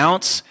to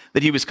announce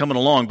that he was coming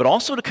along, but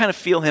also to kind of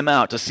feel him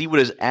out, to see what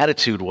his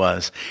attitude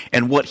was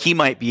and what he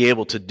might be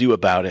able to do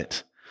about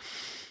it.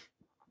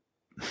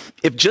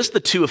 If just the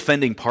two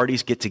offending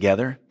parties get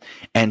together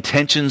and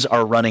tensions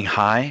are running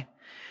high,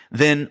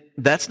 then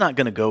that's not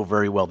going to go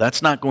very well.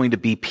 That's not going to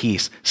be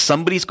peace.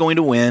 Somebody's going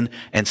to win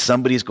and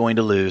somebody's going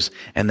to lose,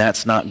 and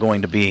that's not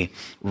going to be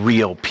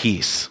real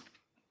peace.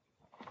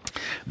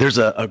 There's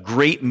a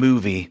great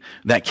movie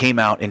that came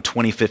out in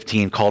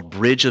 2015 called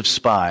Bridge of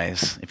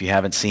Spies. If you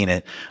haven't seen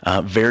it,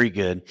 very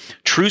good.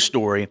 True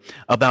story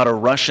about a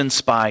Russian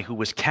spy who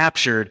was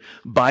captured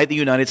by the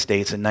United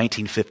States in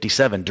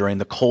 1957 during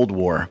the Cold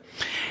War.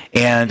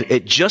 And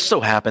it just so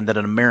happened that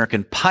an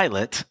American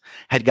pilot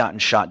had gotten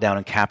shot down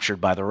and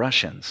captured by the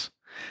Russians.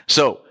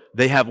 So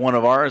they have one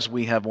of ours,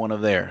 we have one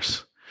of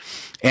theirs.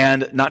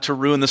 And not to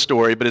ruin the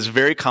story, but it's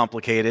very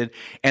complicated.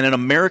 And an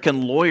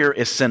American lawyer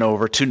is sent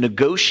over to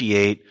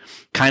negotiate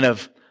kind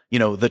of,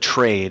 the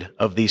trade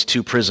of these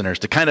two prisoners,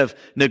 to kind of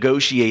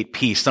negotiate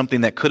peace,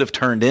 something that could have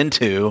turned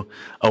into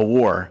a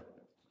war.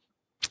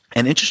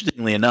 And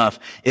interestingly enough,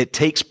 the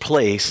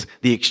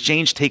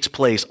exchange takes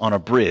place on a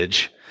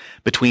bridge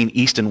between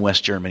East and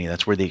West Germany.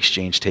 That's where the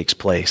exchange takes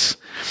place.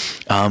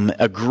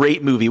 A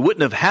great movie.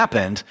 Wouldn't have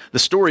happened, the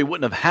story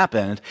wouldn't have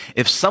happened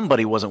if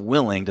somebody wasn't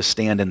willing to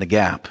stand in the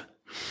gap.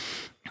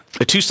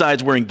 The two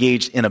sides were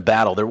engaged in a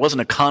battle. There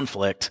wasn't a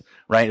conflict,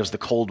 right? It was the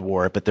Cold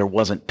War, but there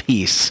wasn't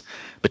peace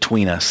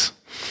between us.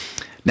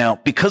 Now,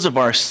 because of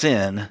our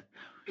sin,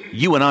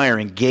 you and I are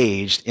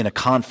engaged in a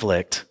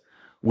conflict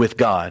with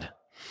God.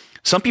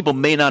 Some people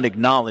may not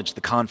acknowledge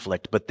the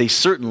conflict, but they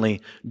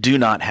certainly do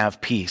not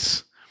have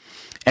peace.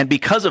 And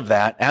because of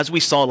that, as we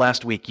saw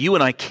last week, you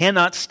and I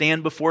cannot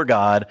stand before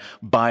God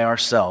by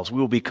ourselves. We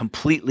will be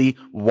completely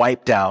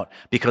wiped out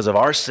because of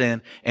our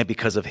sin and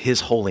because of His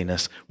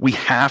holiness. We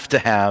have to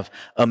have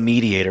a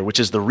mediator,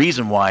 which is the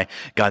reason why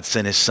God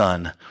sent His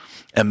Son,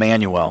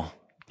 Emmanuel,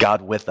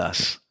 God with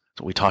us. That's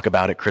what we talk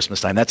about at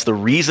Christmas time. That's the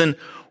reason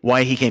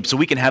why He came, so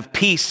we can have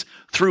peace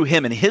through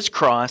Him. And His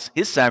cross,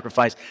 His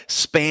sacrifice,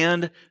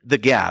 spanned the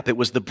gap. It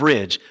was the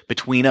bridge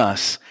between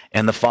us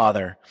and the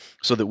Father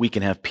so that we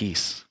can have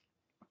peace.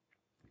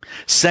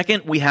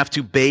 Second, we have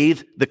to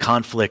bathe the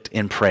conflict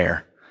in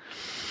prayer.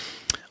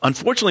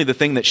 Unfortunately, the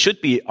thing that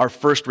should be our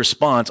first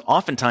response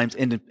oftentimes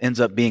ends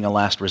up being a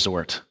last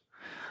resort.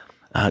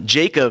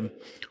 Jacob,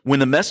 when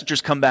the messengers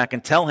come back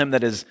and tell him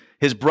that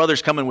his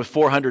brother's coming with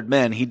 400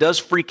 men, he does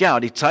freak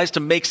out. He tries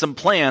to make some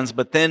plans,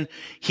 but then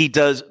he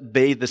does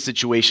bathe the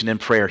situation in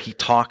prayer. He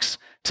talks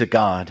to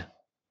God.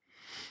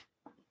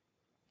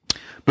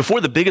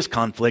 Before the biggest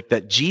conflict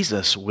that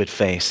Jesus would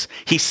face,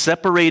 He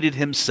separated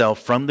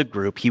Himself from the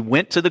group. He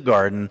went to the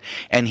garden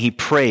and He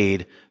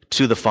prayed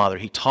to the Father.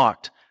 He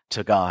talked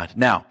to God.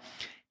 Now,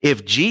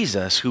 if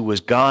Jesus, who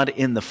was God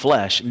in the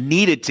flesh,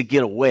 needed to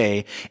get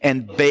away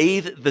and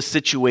bathe the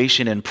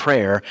situation in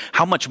prayer,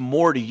 how much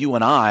more do you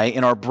and I,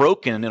 in our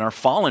broken, in our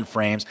fallen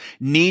frames,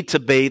 need to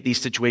bathe these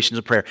situations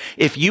of prayer?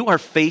 If you are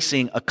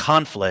facing a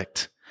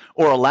conflict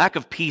or a lack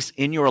of peace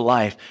in your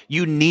life,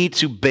 you need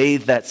to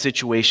bathe that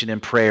situation in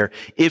prayer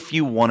if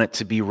you want it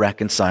to be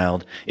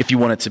reconciled, if you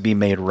want it to be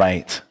made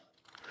right.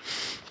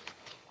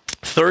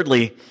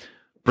 Thirdly,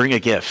 bring a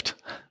gift.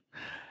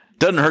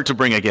 Doesn't hurt to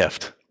bring a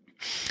gift.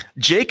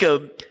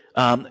 Jacob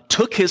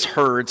took his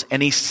herds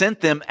and he sent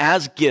them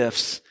as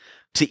gifts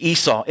to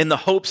Esau in the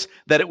hopes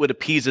that it would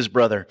appease his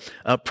brother.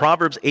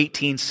 Proverbs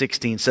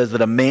 18:16 says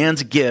that a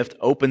man's gift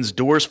opens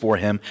doors for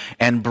him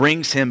and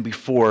brings him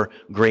before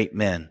great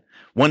men.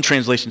 One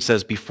translation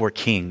says before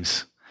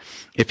kings,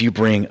 if you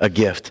bring a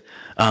gift.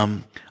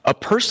 A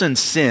person's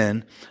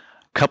sin,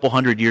 a couple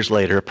hundred years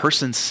later, a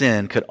person's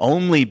sin could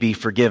only be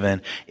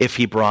forgiven if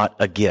he brought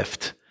a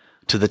gift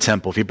to the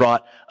temple, if he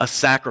brought a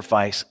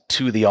sacrifice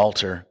to the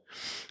altar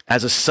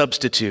as a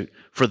substitute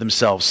for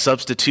themselves,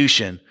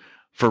 substitution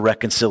for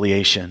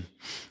reconciliation.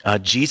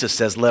 Jesus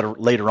says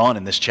later on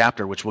in this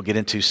chapter, which we'll get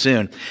into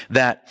soon,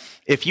 that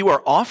if you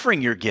are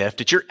offering your gift,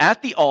 that you're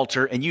at the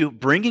altar and you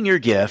bringing your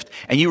gift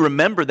and you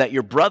remember that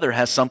your brother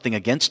has something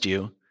against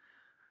you,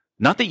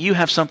 not that you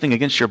have something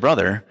against your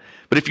brother,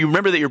 but if you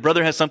remember that your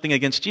brother has something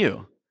against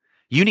you,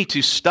 you need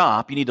to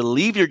stop, you need to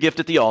leave your gift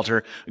at the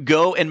altar,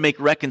 go and make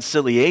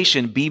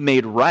reconciliation, be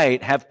made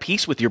right, have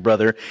peace with your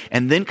brother,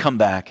 and then come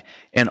back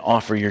and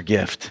offer your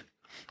gift.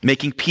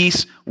 Making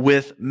peace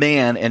with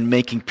man and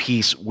making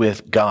peace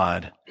with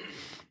God.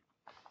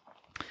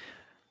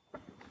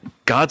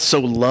 God so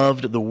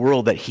loved the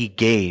world that He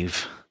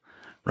gave,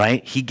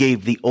 right? He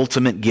gave the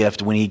ultimate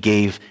gift when He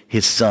gave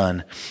His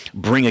Son.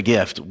 Bring a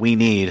gift. We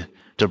need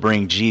to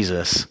bring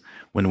Jesus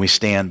when we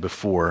stand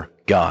before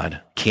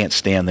God. Can't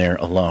stand there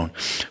alone.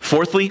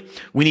 Fourthly,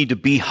 we need to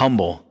be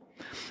humble.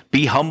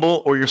 Be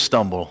humble or you'll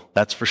stumble,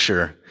 that's for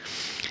sure.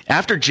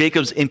 After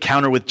Jacob's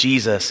encounter with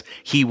Jesus,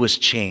 he was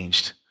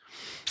changed.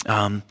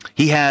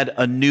 He had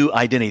a new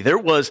identity. There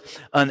was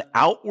an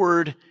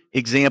outward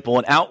example,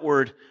 an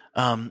outward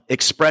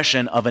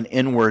expression of an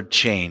inward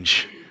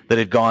change that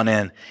had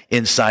gone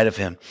inside of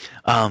him.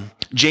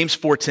 James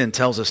 4:10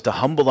 tells us to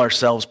humble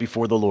ourselves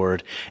before the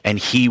Lord, and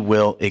He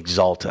will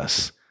exalt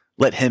us.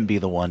 Let Him be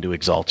the one to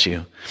exalt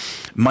you.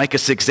 Micah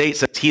 6:8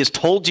 says, He has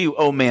told you,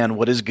 O man,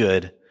 what is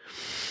good.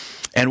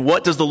 And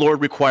what does the Lord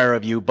require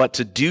of you but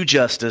to do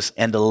justice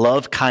and to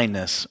love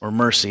kindness or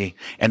mercy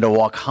and to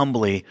walk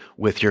humbly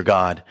with your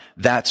God?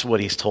 That's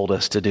what He's told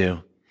us to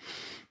do.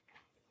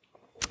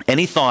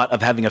 Any thought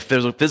of having a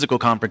physical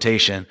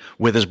confrontation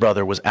with his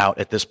brother was out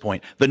at this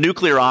point. The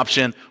nuclear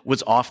option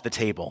was off the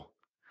table.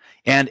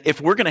 And if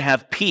we're going to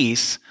have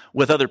peace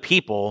with other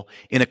people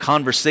in a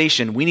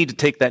conversation, we need to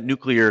take that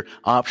nuclear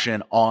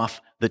option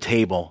off the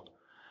table.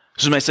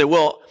 So you might say,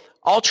 well,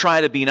 I'll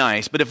try to be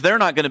nice, but if they're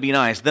not going to be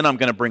nice, then I'm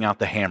going to bring out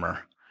the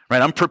hammer,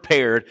 right? I'm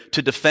prepared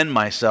to defend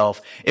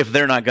myself if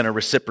they're not going to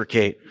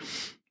reciprocate.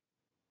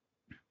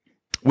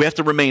 We have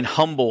to remain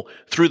humble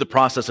through the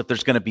process if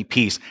there's going to be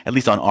peace, at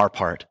least on our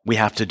part. We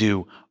have to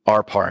do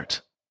our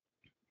part.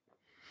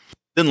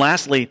 Then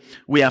lastly,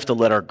 we have to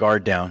let our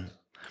guard down.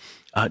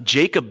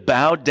 Jacob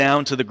bowed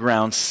down to the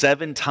ground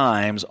 7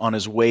 times on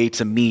his way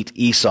to meet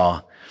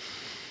Esau.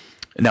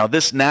 Now,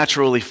 this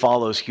naturally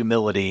follows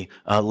humility,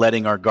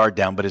 letting our guard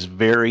down, but is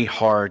very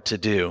hard to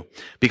do.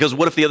 Because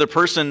what if the other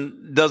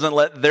person doesn't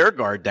let their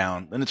guard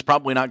down? Then it's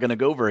probably not going to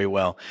go very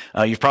well.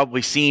 You've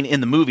probably seen in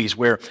the movies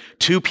where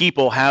two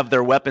people have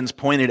their weapons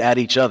pointed at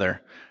each other. And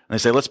they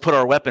say, let's put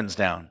our weapons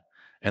down.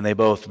 And they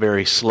both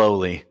very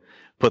slowly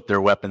put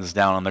their weapons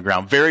down on the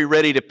ground, very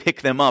ready to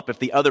pick them up if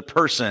the other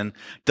person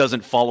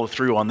doesn't follow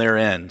through on their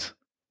end.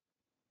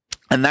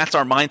 And that's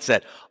our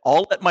mindset.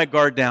 I'll let my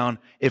guard down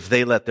if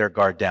they let their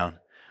guard down.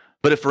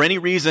 But if for any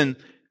reason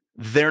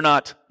they're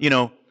not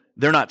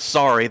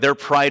sorry, they're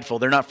prideful,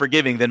 they're not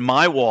forgiving, then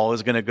my wall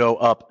is going to go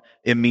up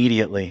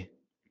immediately.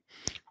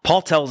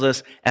 Paul tells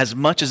us, as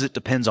much as it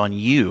depends on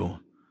you,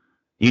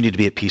 you need to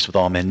be at peace with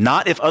all men.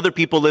 Not if other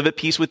people live at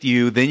peace with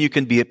you, then you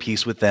can be at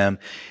peace with them.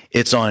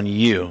 It's on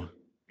you.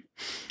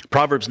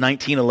 Proverbs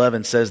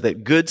 19:11 says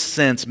that good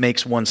sense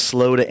makes one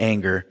slow to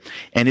anger,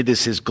 and it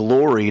is his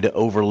glory to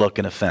overlook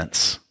an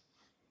offense.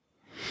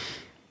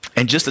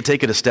 And just to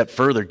take it a step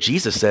further,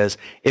 Jesus says,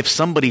 if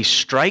somebody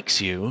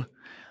strikes you,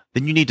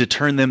 then you need to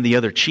turn them the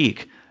other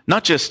cheek.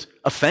 Not just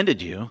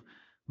offended you,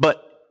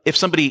 but if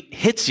somebody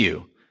hits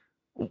you,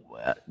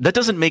 that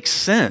doesn't make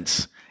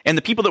sense. And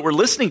the people that were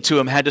listening to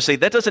him had to say,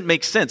 that doesn't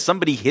make sense.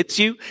 Somebody hits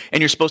you,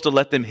 and you're supposed to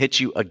let them hit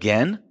you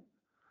again?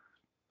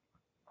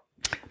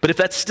 But if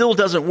that still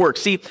doesn't work,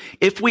 see,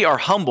 if we are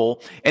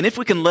humble, and if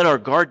we can let our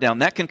guard down,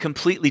 that can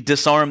completely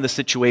disarm the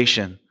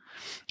situation,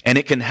 and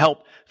it can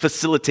help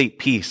facilitate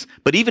peace.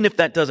 But even if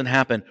that doesn't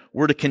happen,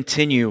 we're to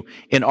continue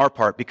in our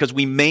part because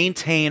we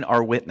maintain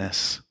our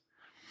witness.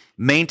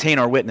 Maintain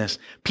our witness.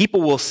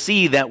 People will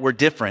see that we're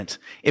different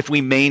if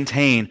we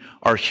maintain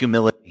our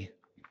humility.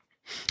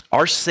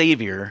 Our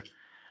Savior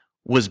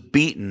was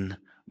beaten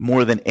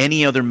more than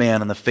any other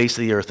man on the face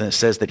of the earth, and it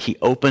says that he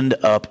opened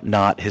up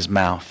not his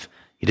mouth.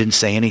 He didn't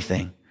say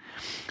anything.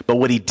 But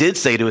what he did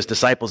say to his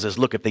disciples is,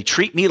 look, if they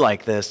treat me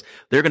like this,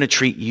 they're going to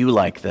treat you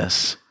like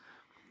this.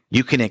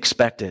 You can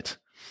expect it.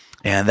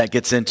 And that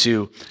gets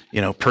into,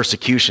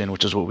 persecution,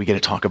 which is what we get to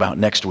talk about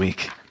next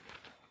week.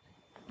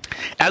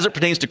 As it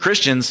pertains to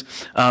Christians,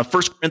 1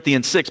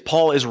 Corinthians 6,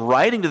 Paul is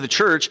writing to the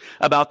church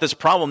about this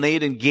problem. They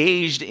had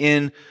engaged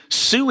in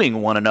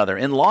suing one another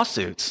in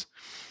lawsuits.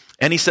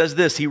 And he says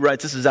this, he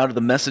writes, this is out of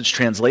the Message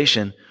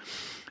translation,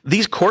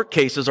 these court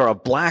cases are a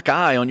black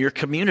eye on your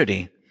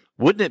community.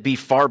 Wouldn't it be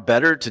far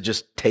better to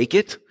just take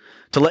it,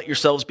 to let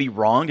yourselves be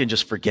wronged and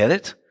just forget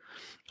it?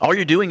 All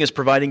you're doing is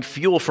providing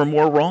fuel for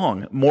more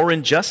wrong, more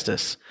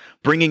injustice,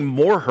 bringing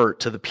more hurt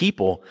to the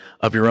people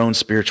of your own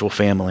spiritual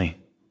family.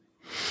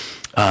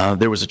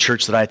 There was a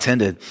church that I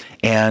attended,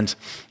 and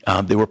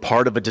they were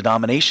part of a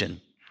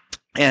denomination.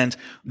 And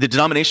the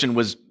denomination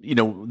was,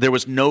 there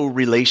was no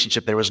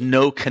relationship, there was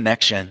no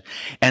connection.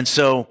 And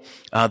so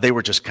they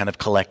were just kind of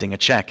collecting a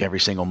check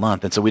every single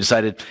month. And so we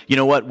decided, you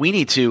know what, we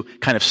need to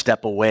kind of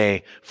step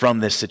away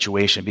from this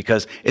situation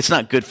because it's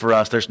not good for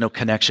us. There's no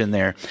connection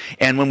there.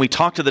 And when we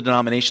talked to the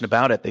denomination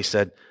about it, they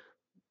said,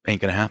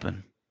 ain't going to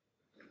happen.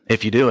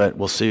 If you do it,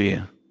 we'll sue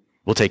you.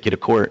 We'll take you to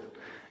court.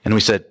 And we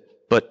said,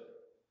 but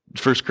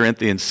 1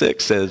 Corinthians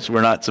 6 says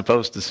we're not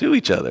supposed to sue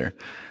each other.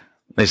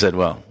 They said,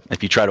 well,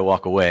 if you try to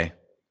walk away,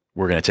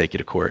 we're going to take you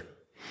to court.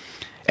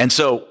 And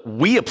so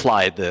we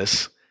applied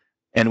this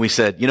and we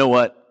said, you know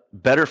what?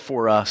 Better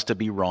for us to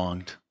be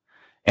wronged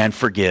and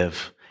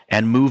forgive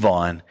and move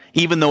on,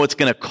 even though it's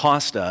going to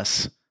cost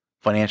us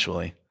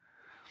financially.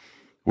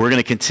 We're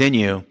going to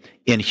continue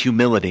in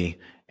humility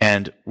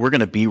and we're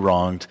going to be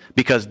wronged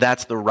because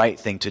that's the right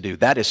thing to do.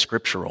 That is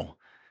scriptural.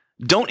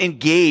 Don't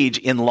engage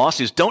in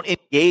lawsuits. Don't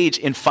engage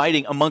in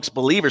fighting amongst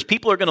believers.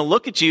 People are going to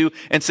look at you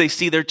and say,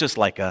 see, they're just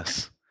like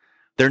us.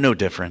 They're no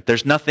different.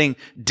 There's nothing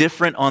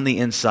different on the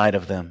inside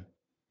of them.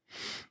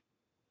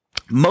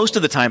 Most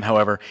of the time,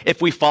 however,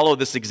 if we follow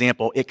this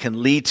example, it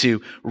can lead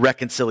to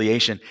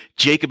reconciliation.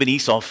 Jacob and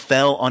Esau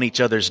fell on each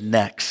other's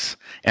necks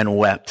and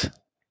wept.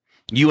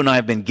 You and I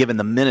have been given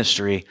the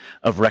ministry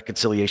of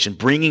reconciliation,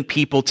 bringing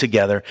people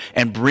together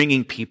and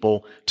bringing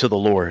people to the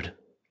Lord.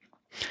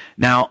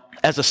 Now,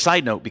 as a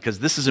side note, because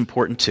this is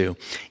important too,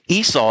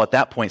 Esau at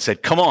that point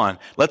said, come on,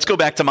 let's go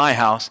back to my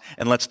house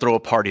and let's throw a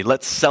party.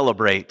 Let's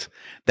celebrate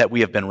that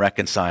we have been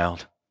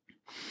reconciled.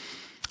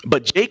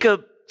 But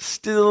Jacob,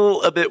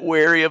 still a bit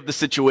wary of the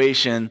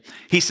situation,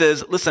 he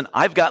says, listen,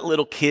 I've got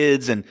little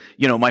kids and,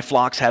 my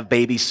flocks have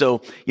babies.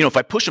 So, if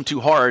I push them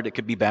too hard, it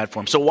could be bad for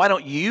them. So why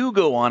don't you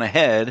go on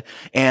ahead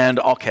and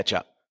I'll catch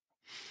up?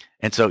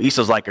 And so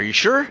Esau's like, are you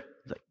sure?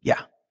 He's like,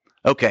 yeah.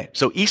 Okay.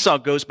 So Esau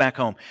goes back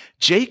home.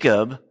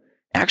 Jacob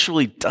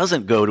actually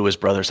doesn't go to his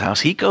brother's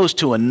house. He goes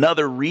to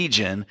another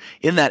region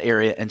in that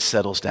area and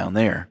settles down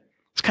there.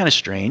 It's kind of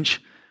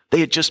strange. They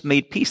had just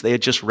made peace. They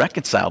had just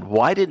reconciled.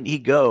 Why didn't he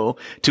go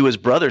to his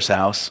brother's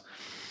house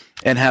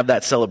and have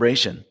that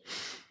celebration?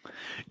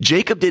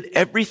 Jacob did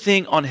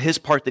everything on his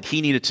part that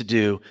he needed to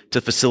do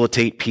to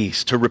facilitate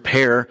peace, to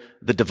repair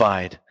the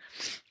divide.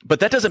 But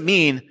that doesn't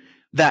mean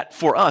that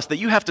for us, that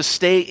you have to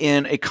stay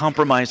in a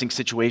compromising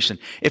situation.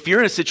 If you're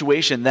in a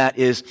situation that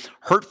is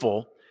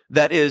hurtful,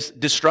 that is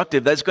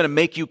destructive, that's going to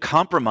make you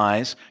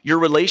compromise your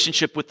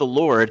relationship with the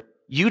Lord,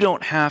 you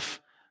don't have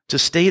to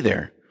stay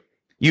there.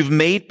 You've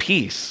made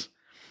peace,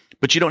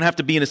 but you don't have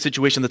to be in a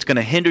situation that's going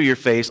to hinder your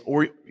faith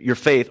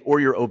or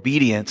your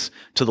obedience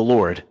to the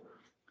Lord.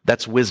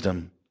 That's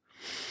wisdom.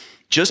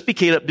 Just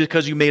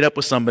because you made up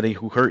with somebody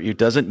who hurt you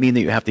doesn't mean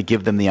that you have to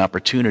give them the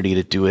opportunity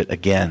to do it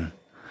again.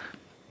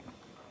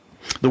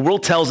 The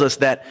world tells us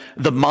that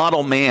the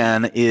model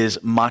man is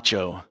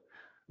macho,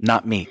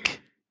 not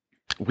meek.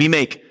 We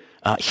make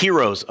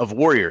heroes of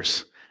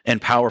warriors and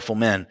powerful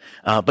men.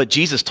 But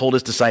Jesus told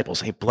his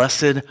disciples, hey,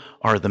 blessed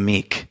are the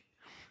meek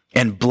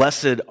and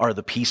blessed are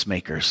the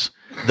peacemakers.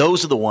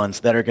 Those are the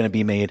ones that are going to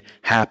be made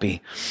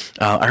happy.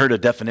 I heard a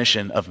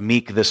definition of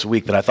meek this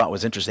week that I thought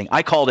was interesting.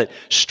 I called it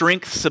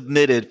strength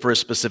submitted for a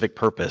specific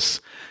purpose.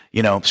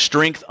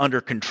 Strength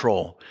under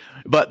control.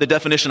 But the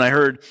definition I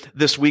heard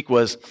this week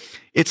was,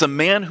 it's a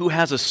man who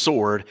has a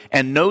sword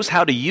and knows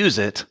how to use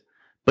it,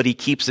 but he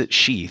keeps it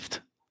sheathed.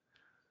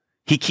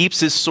 He keeps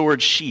his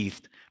sword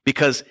sheathed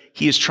because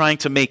he is trying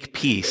to make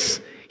peace.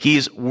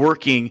 He's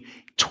working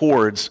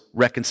towards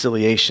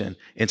reconciliation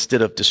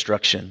instead of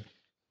destruction.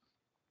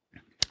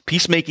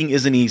 Peacemaking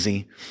isn't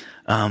easy.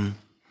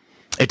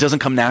 It doesn't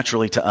come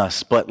naturally to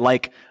us, but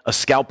like a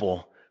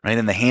scalpel, right,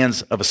 in the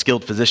hands of a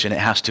skilled physician, it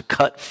has to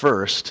cut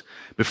first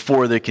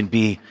before there can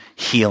be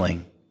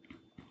healing.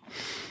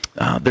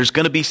 There's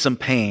going to be some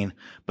pain,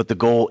 but the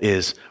goal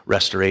is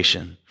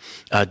restoration.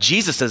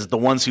 Jesus says that the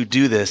ones who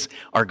do this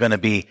are going to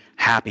be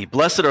happy.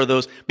 Blessed are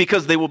those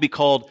because they will be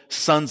called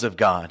sons of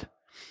God.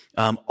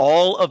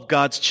 All of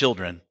God's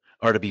children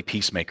are to be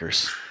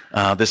peacemakers.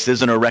 This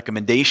isn't a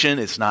recommendation.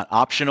 It's not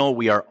optional.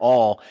 We are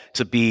all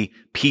to be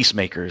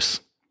peacemakers,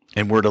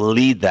 and we're to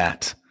lead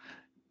that.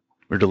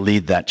 We're to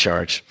lead that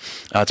charge.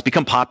 It's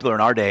become popular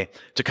in our day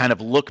to kind of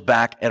look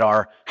back at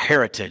our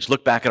heritage,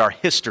 look back at our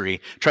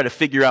history, try to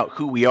figure out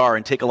who we are,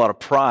 and take a lot of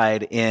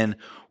pride in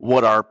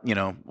what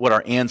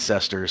our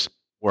ancestors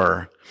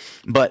were.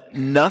 But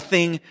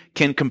nothing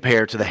can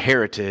compare to the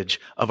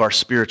heritage of our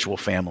spiritual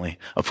family,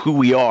 of who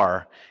we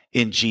are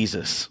in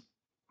Jesus.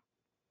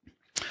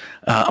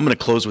 I'm going to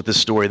close with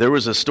this story. There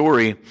was a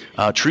story,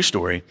 true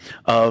story,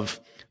 of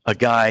a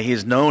guy. He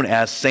is known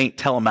as Saint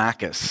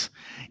Telemachus.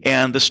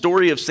 And the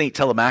story of Saint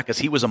Telemachus,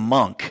 he was a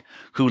monk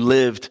who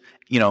lived,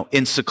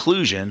 in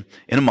seclusion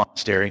in a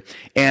monastery.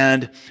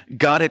 And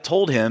God had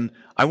told him,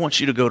 I want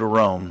you to go to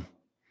Rome.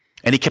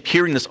 And he kept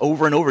hearing this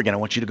over and over again. I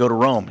want you to go to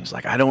Rome. He's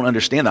like, I don't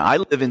understand that. I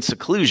live in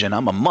seclusion.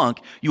 I'm a monk.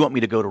 You want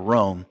me to go to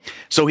Rome?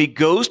 So he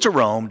goes to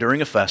Rome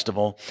during a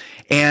festival,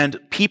 and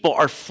people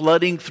are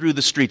flooding through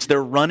the streets.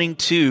 They're running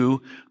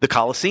to the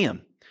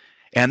Colosseum.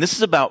 And this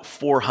is about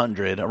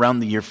around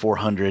the year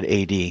 400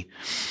 AD.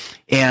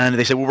 And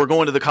they said, well, we're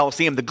going to the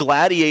Colosseum. The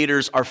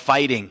gladiators are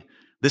fighting.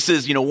 This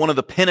is, one of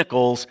the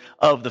pinnacles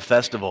of the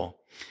festival.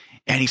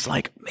 And he's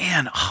like,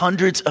 man,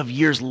 hundreds of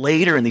years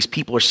later, and these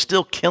people are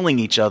still killing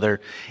each other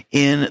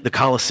in the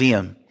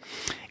Colosseum.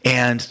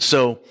 And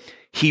so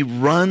he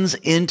runs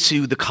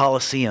into the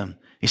Colosseum.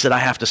 He said, I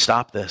have to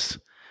stop this.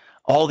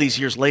 All these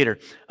years later,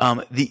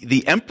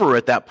 the emperor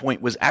at that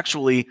point was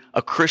actually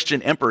a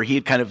Christian emperor. He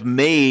had kind of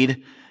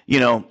made,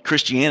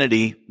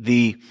 Christianity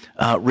the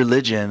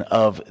religion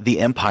of the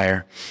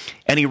empire.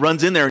 And he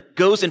runs in there,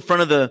 goes in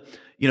front of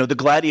the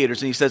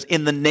gladiators, and he says,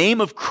 in the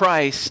name of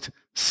Christ,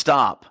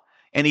 stop.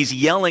 And he's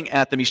yelling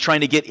at them. He's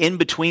trying to get in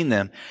between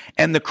them.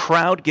 And the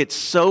crowd gets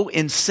so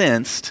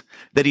incensed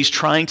that he's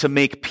trying to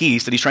make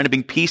peace, that he's trying to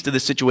bring peace to the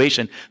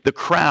situation. The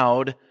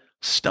crowd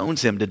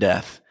stones him to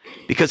death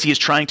because he is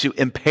trying to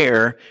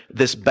impair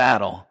this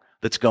battle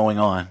that's going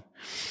on.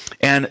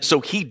 And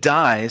so he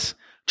dies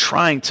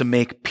trying to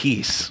make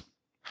peace.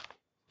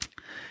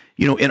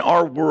 In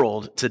our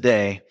world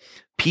today,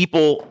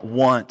 people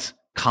want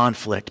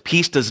conflict.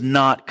 Peace does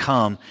not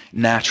come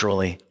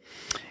naturally.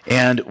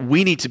 And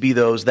we need to be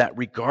those that,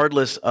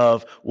 regardless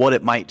of what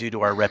it might do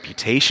to our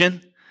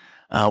reputation,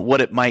 what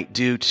it might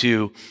do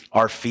to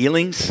our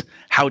feelings,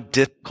 how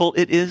difficult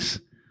it is,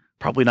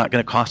 probably not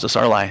going to cost us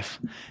our life,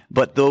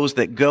 but those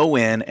that go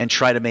in and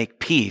try to make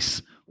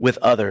peace with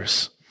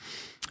others.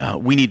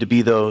 We need to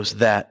be those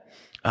that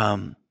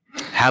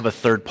have a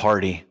third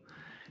party.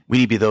 We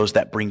need to be those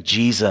that bring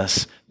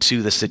Jesus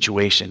to the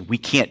situation. We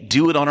can't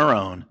do it on our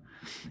own.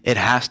 It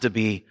has to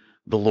be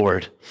the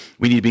Lord.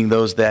 We need to be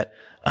those that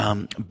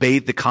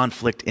bathe the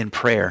conflict in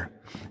prayer.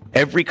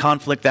 Every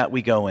conflict that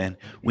we go in,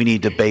 we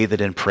need to bathe it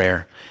in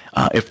prayer.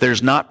 If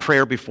there's not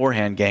prayer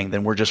beforehand, gang,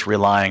 then we're just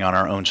relying on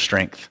our own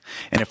strength.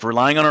 And if we're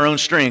relying on our own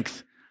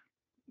strength,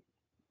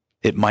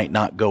 it might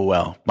not go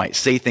well. Might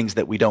say things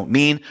that we don't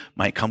mean,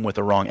 might come with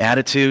a wrong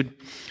attitude.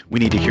 We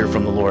need to hear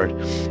from the Lord.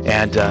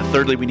 And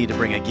thirdly, we need to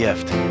bring a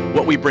gift.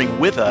 What we bring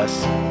with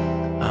us,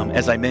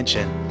 as I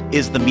mentioned,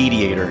 is the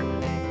mediator.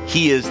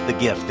 He is the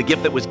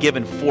gift that was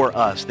given for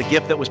us, the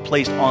gift that was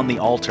placed on the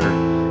altar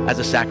as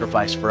a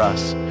sacrifice for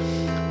us.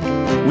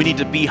 We need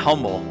to be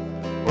humble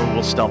or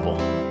we'll stumble.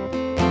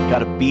 Got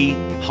to be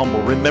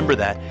humble. Remember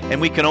that. And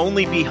we can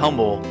only be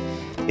humble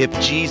if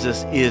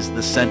Jesus is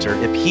the center,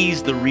 if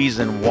he's the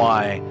reason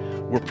why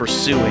we're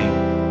pursuing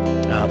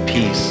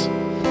peace.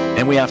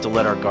 And we have to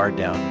let our guard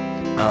down.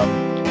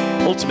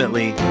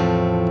 ultimately,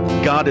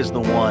 God is the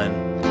one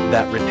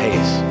that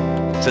repays.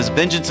 It says,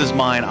 vengeance is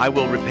mine, I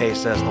will repay,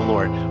 says the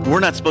Lord. We're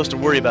not supposed to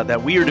worry about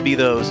that. We are to be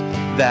those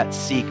that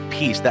seek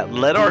peace, that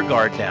let our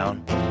guard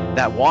down,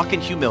 that walk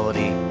in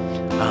humility,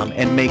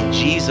 and make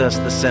Jesus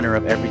the center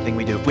of everything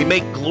we do. If we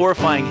make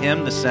glorifying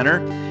him the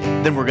center,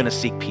 then we're going to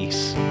seek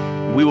peace.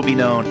 We will be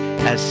known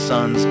as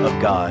sons of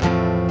God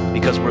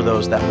because we're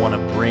those that want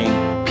to bring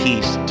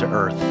peace to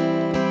earth.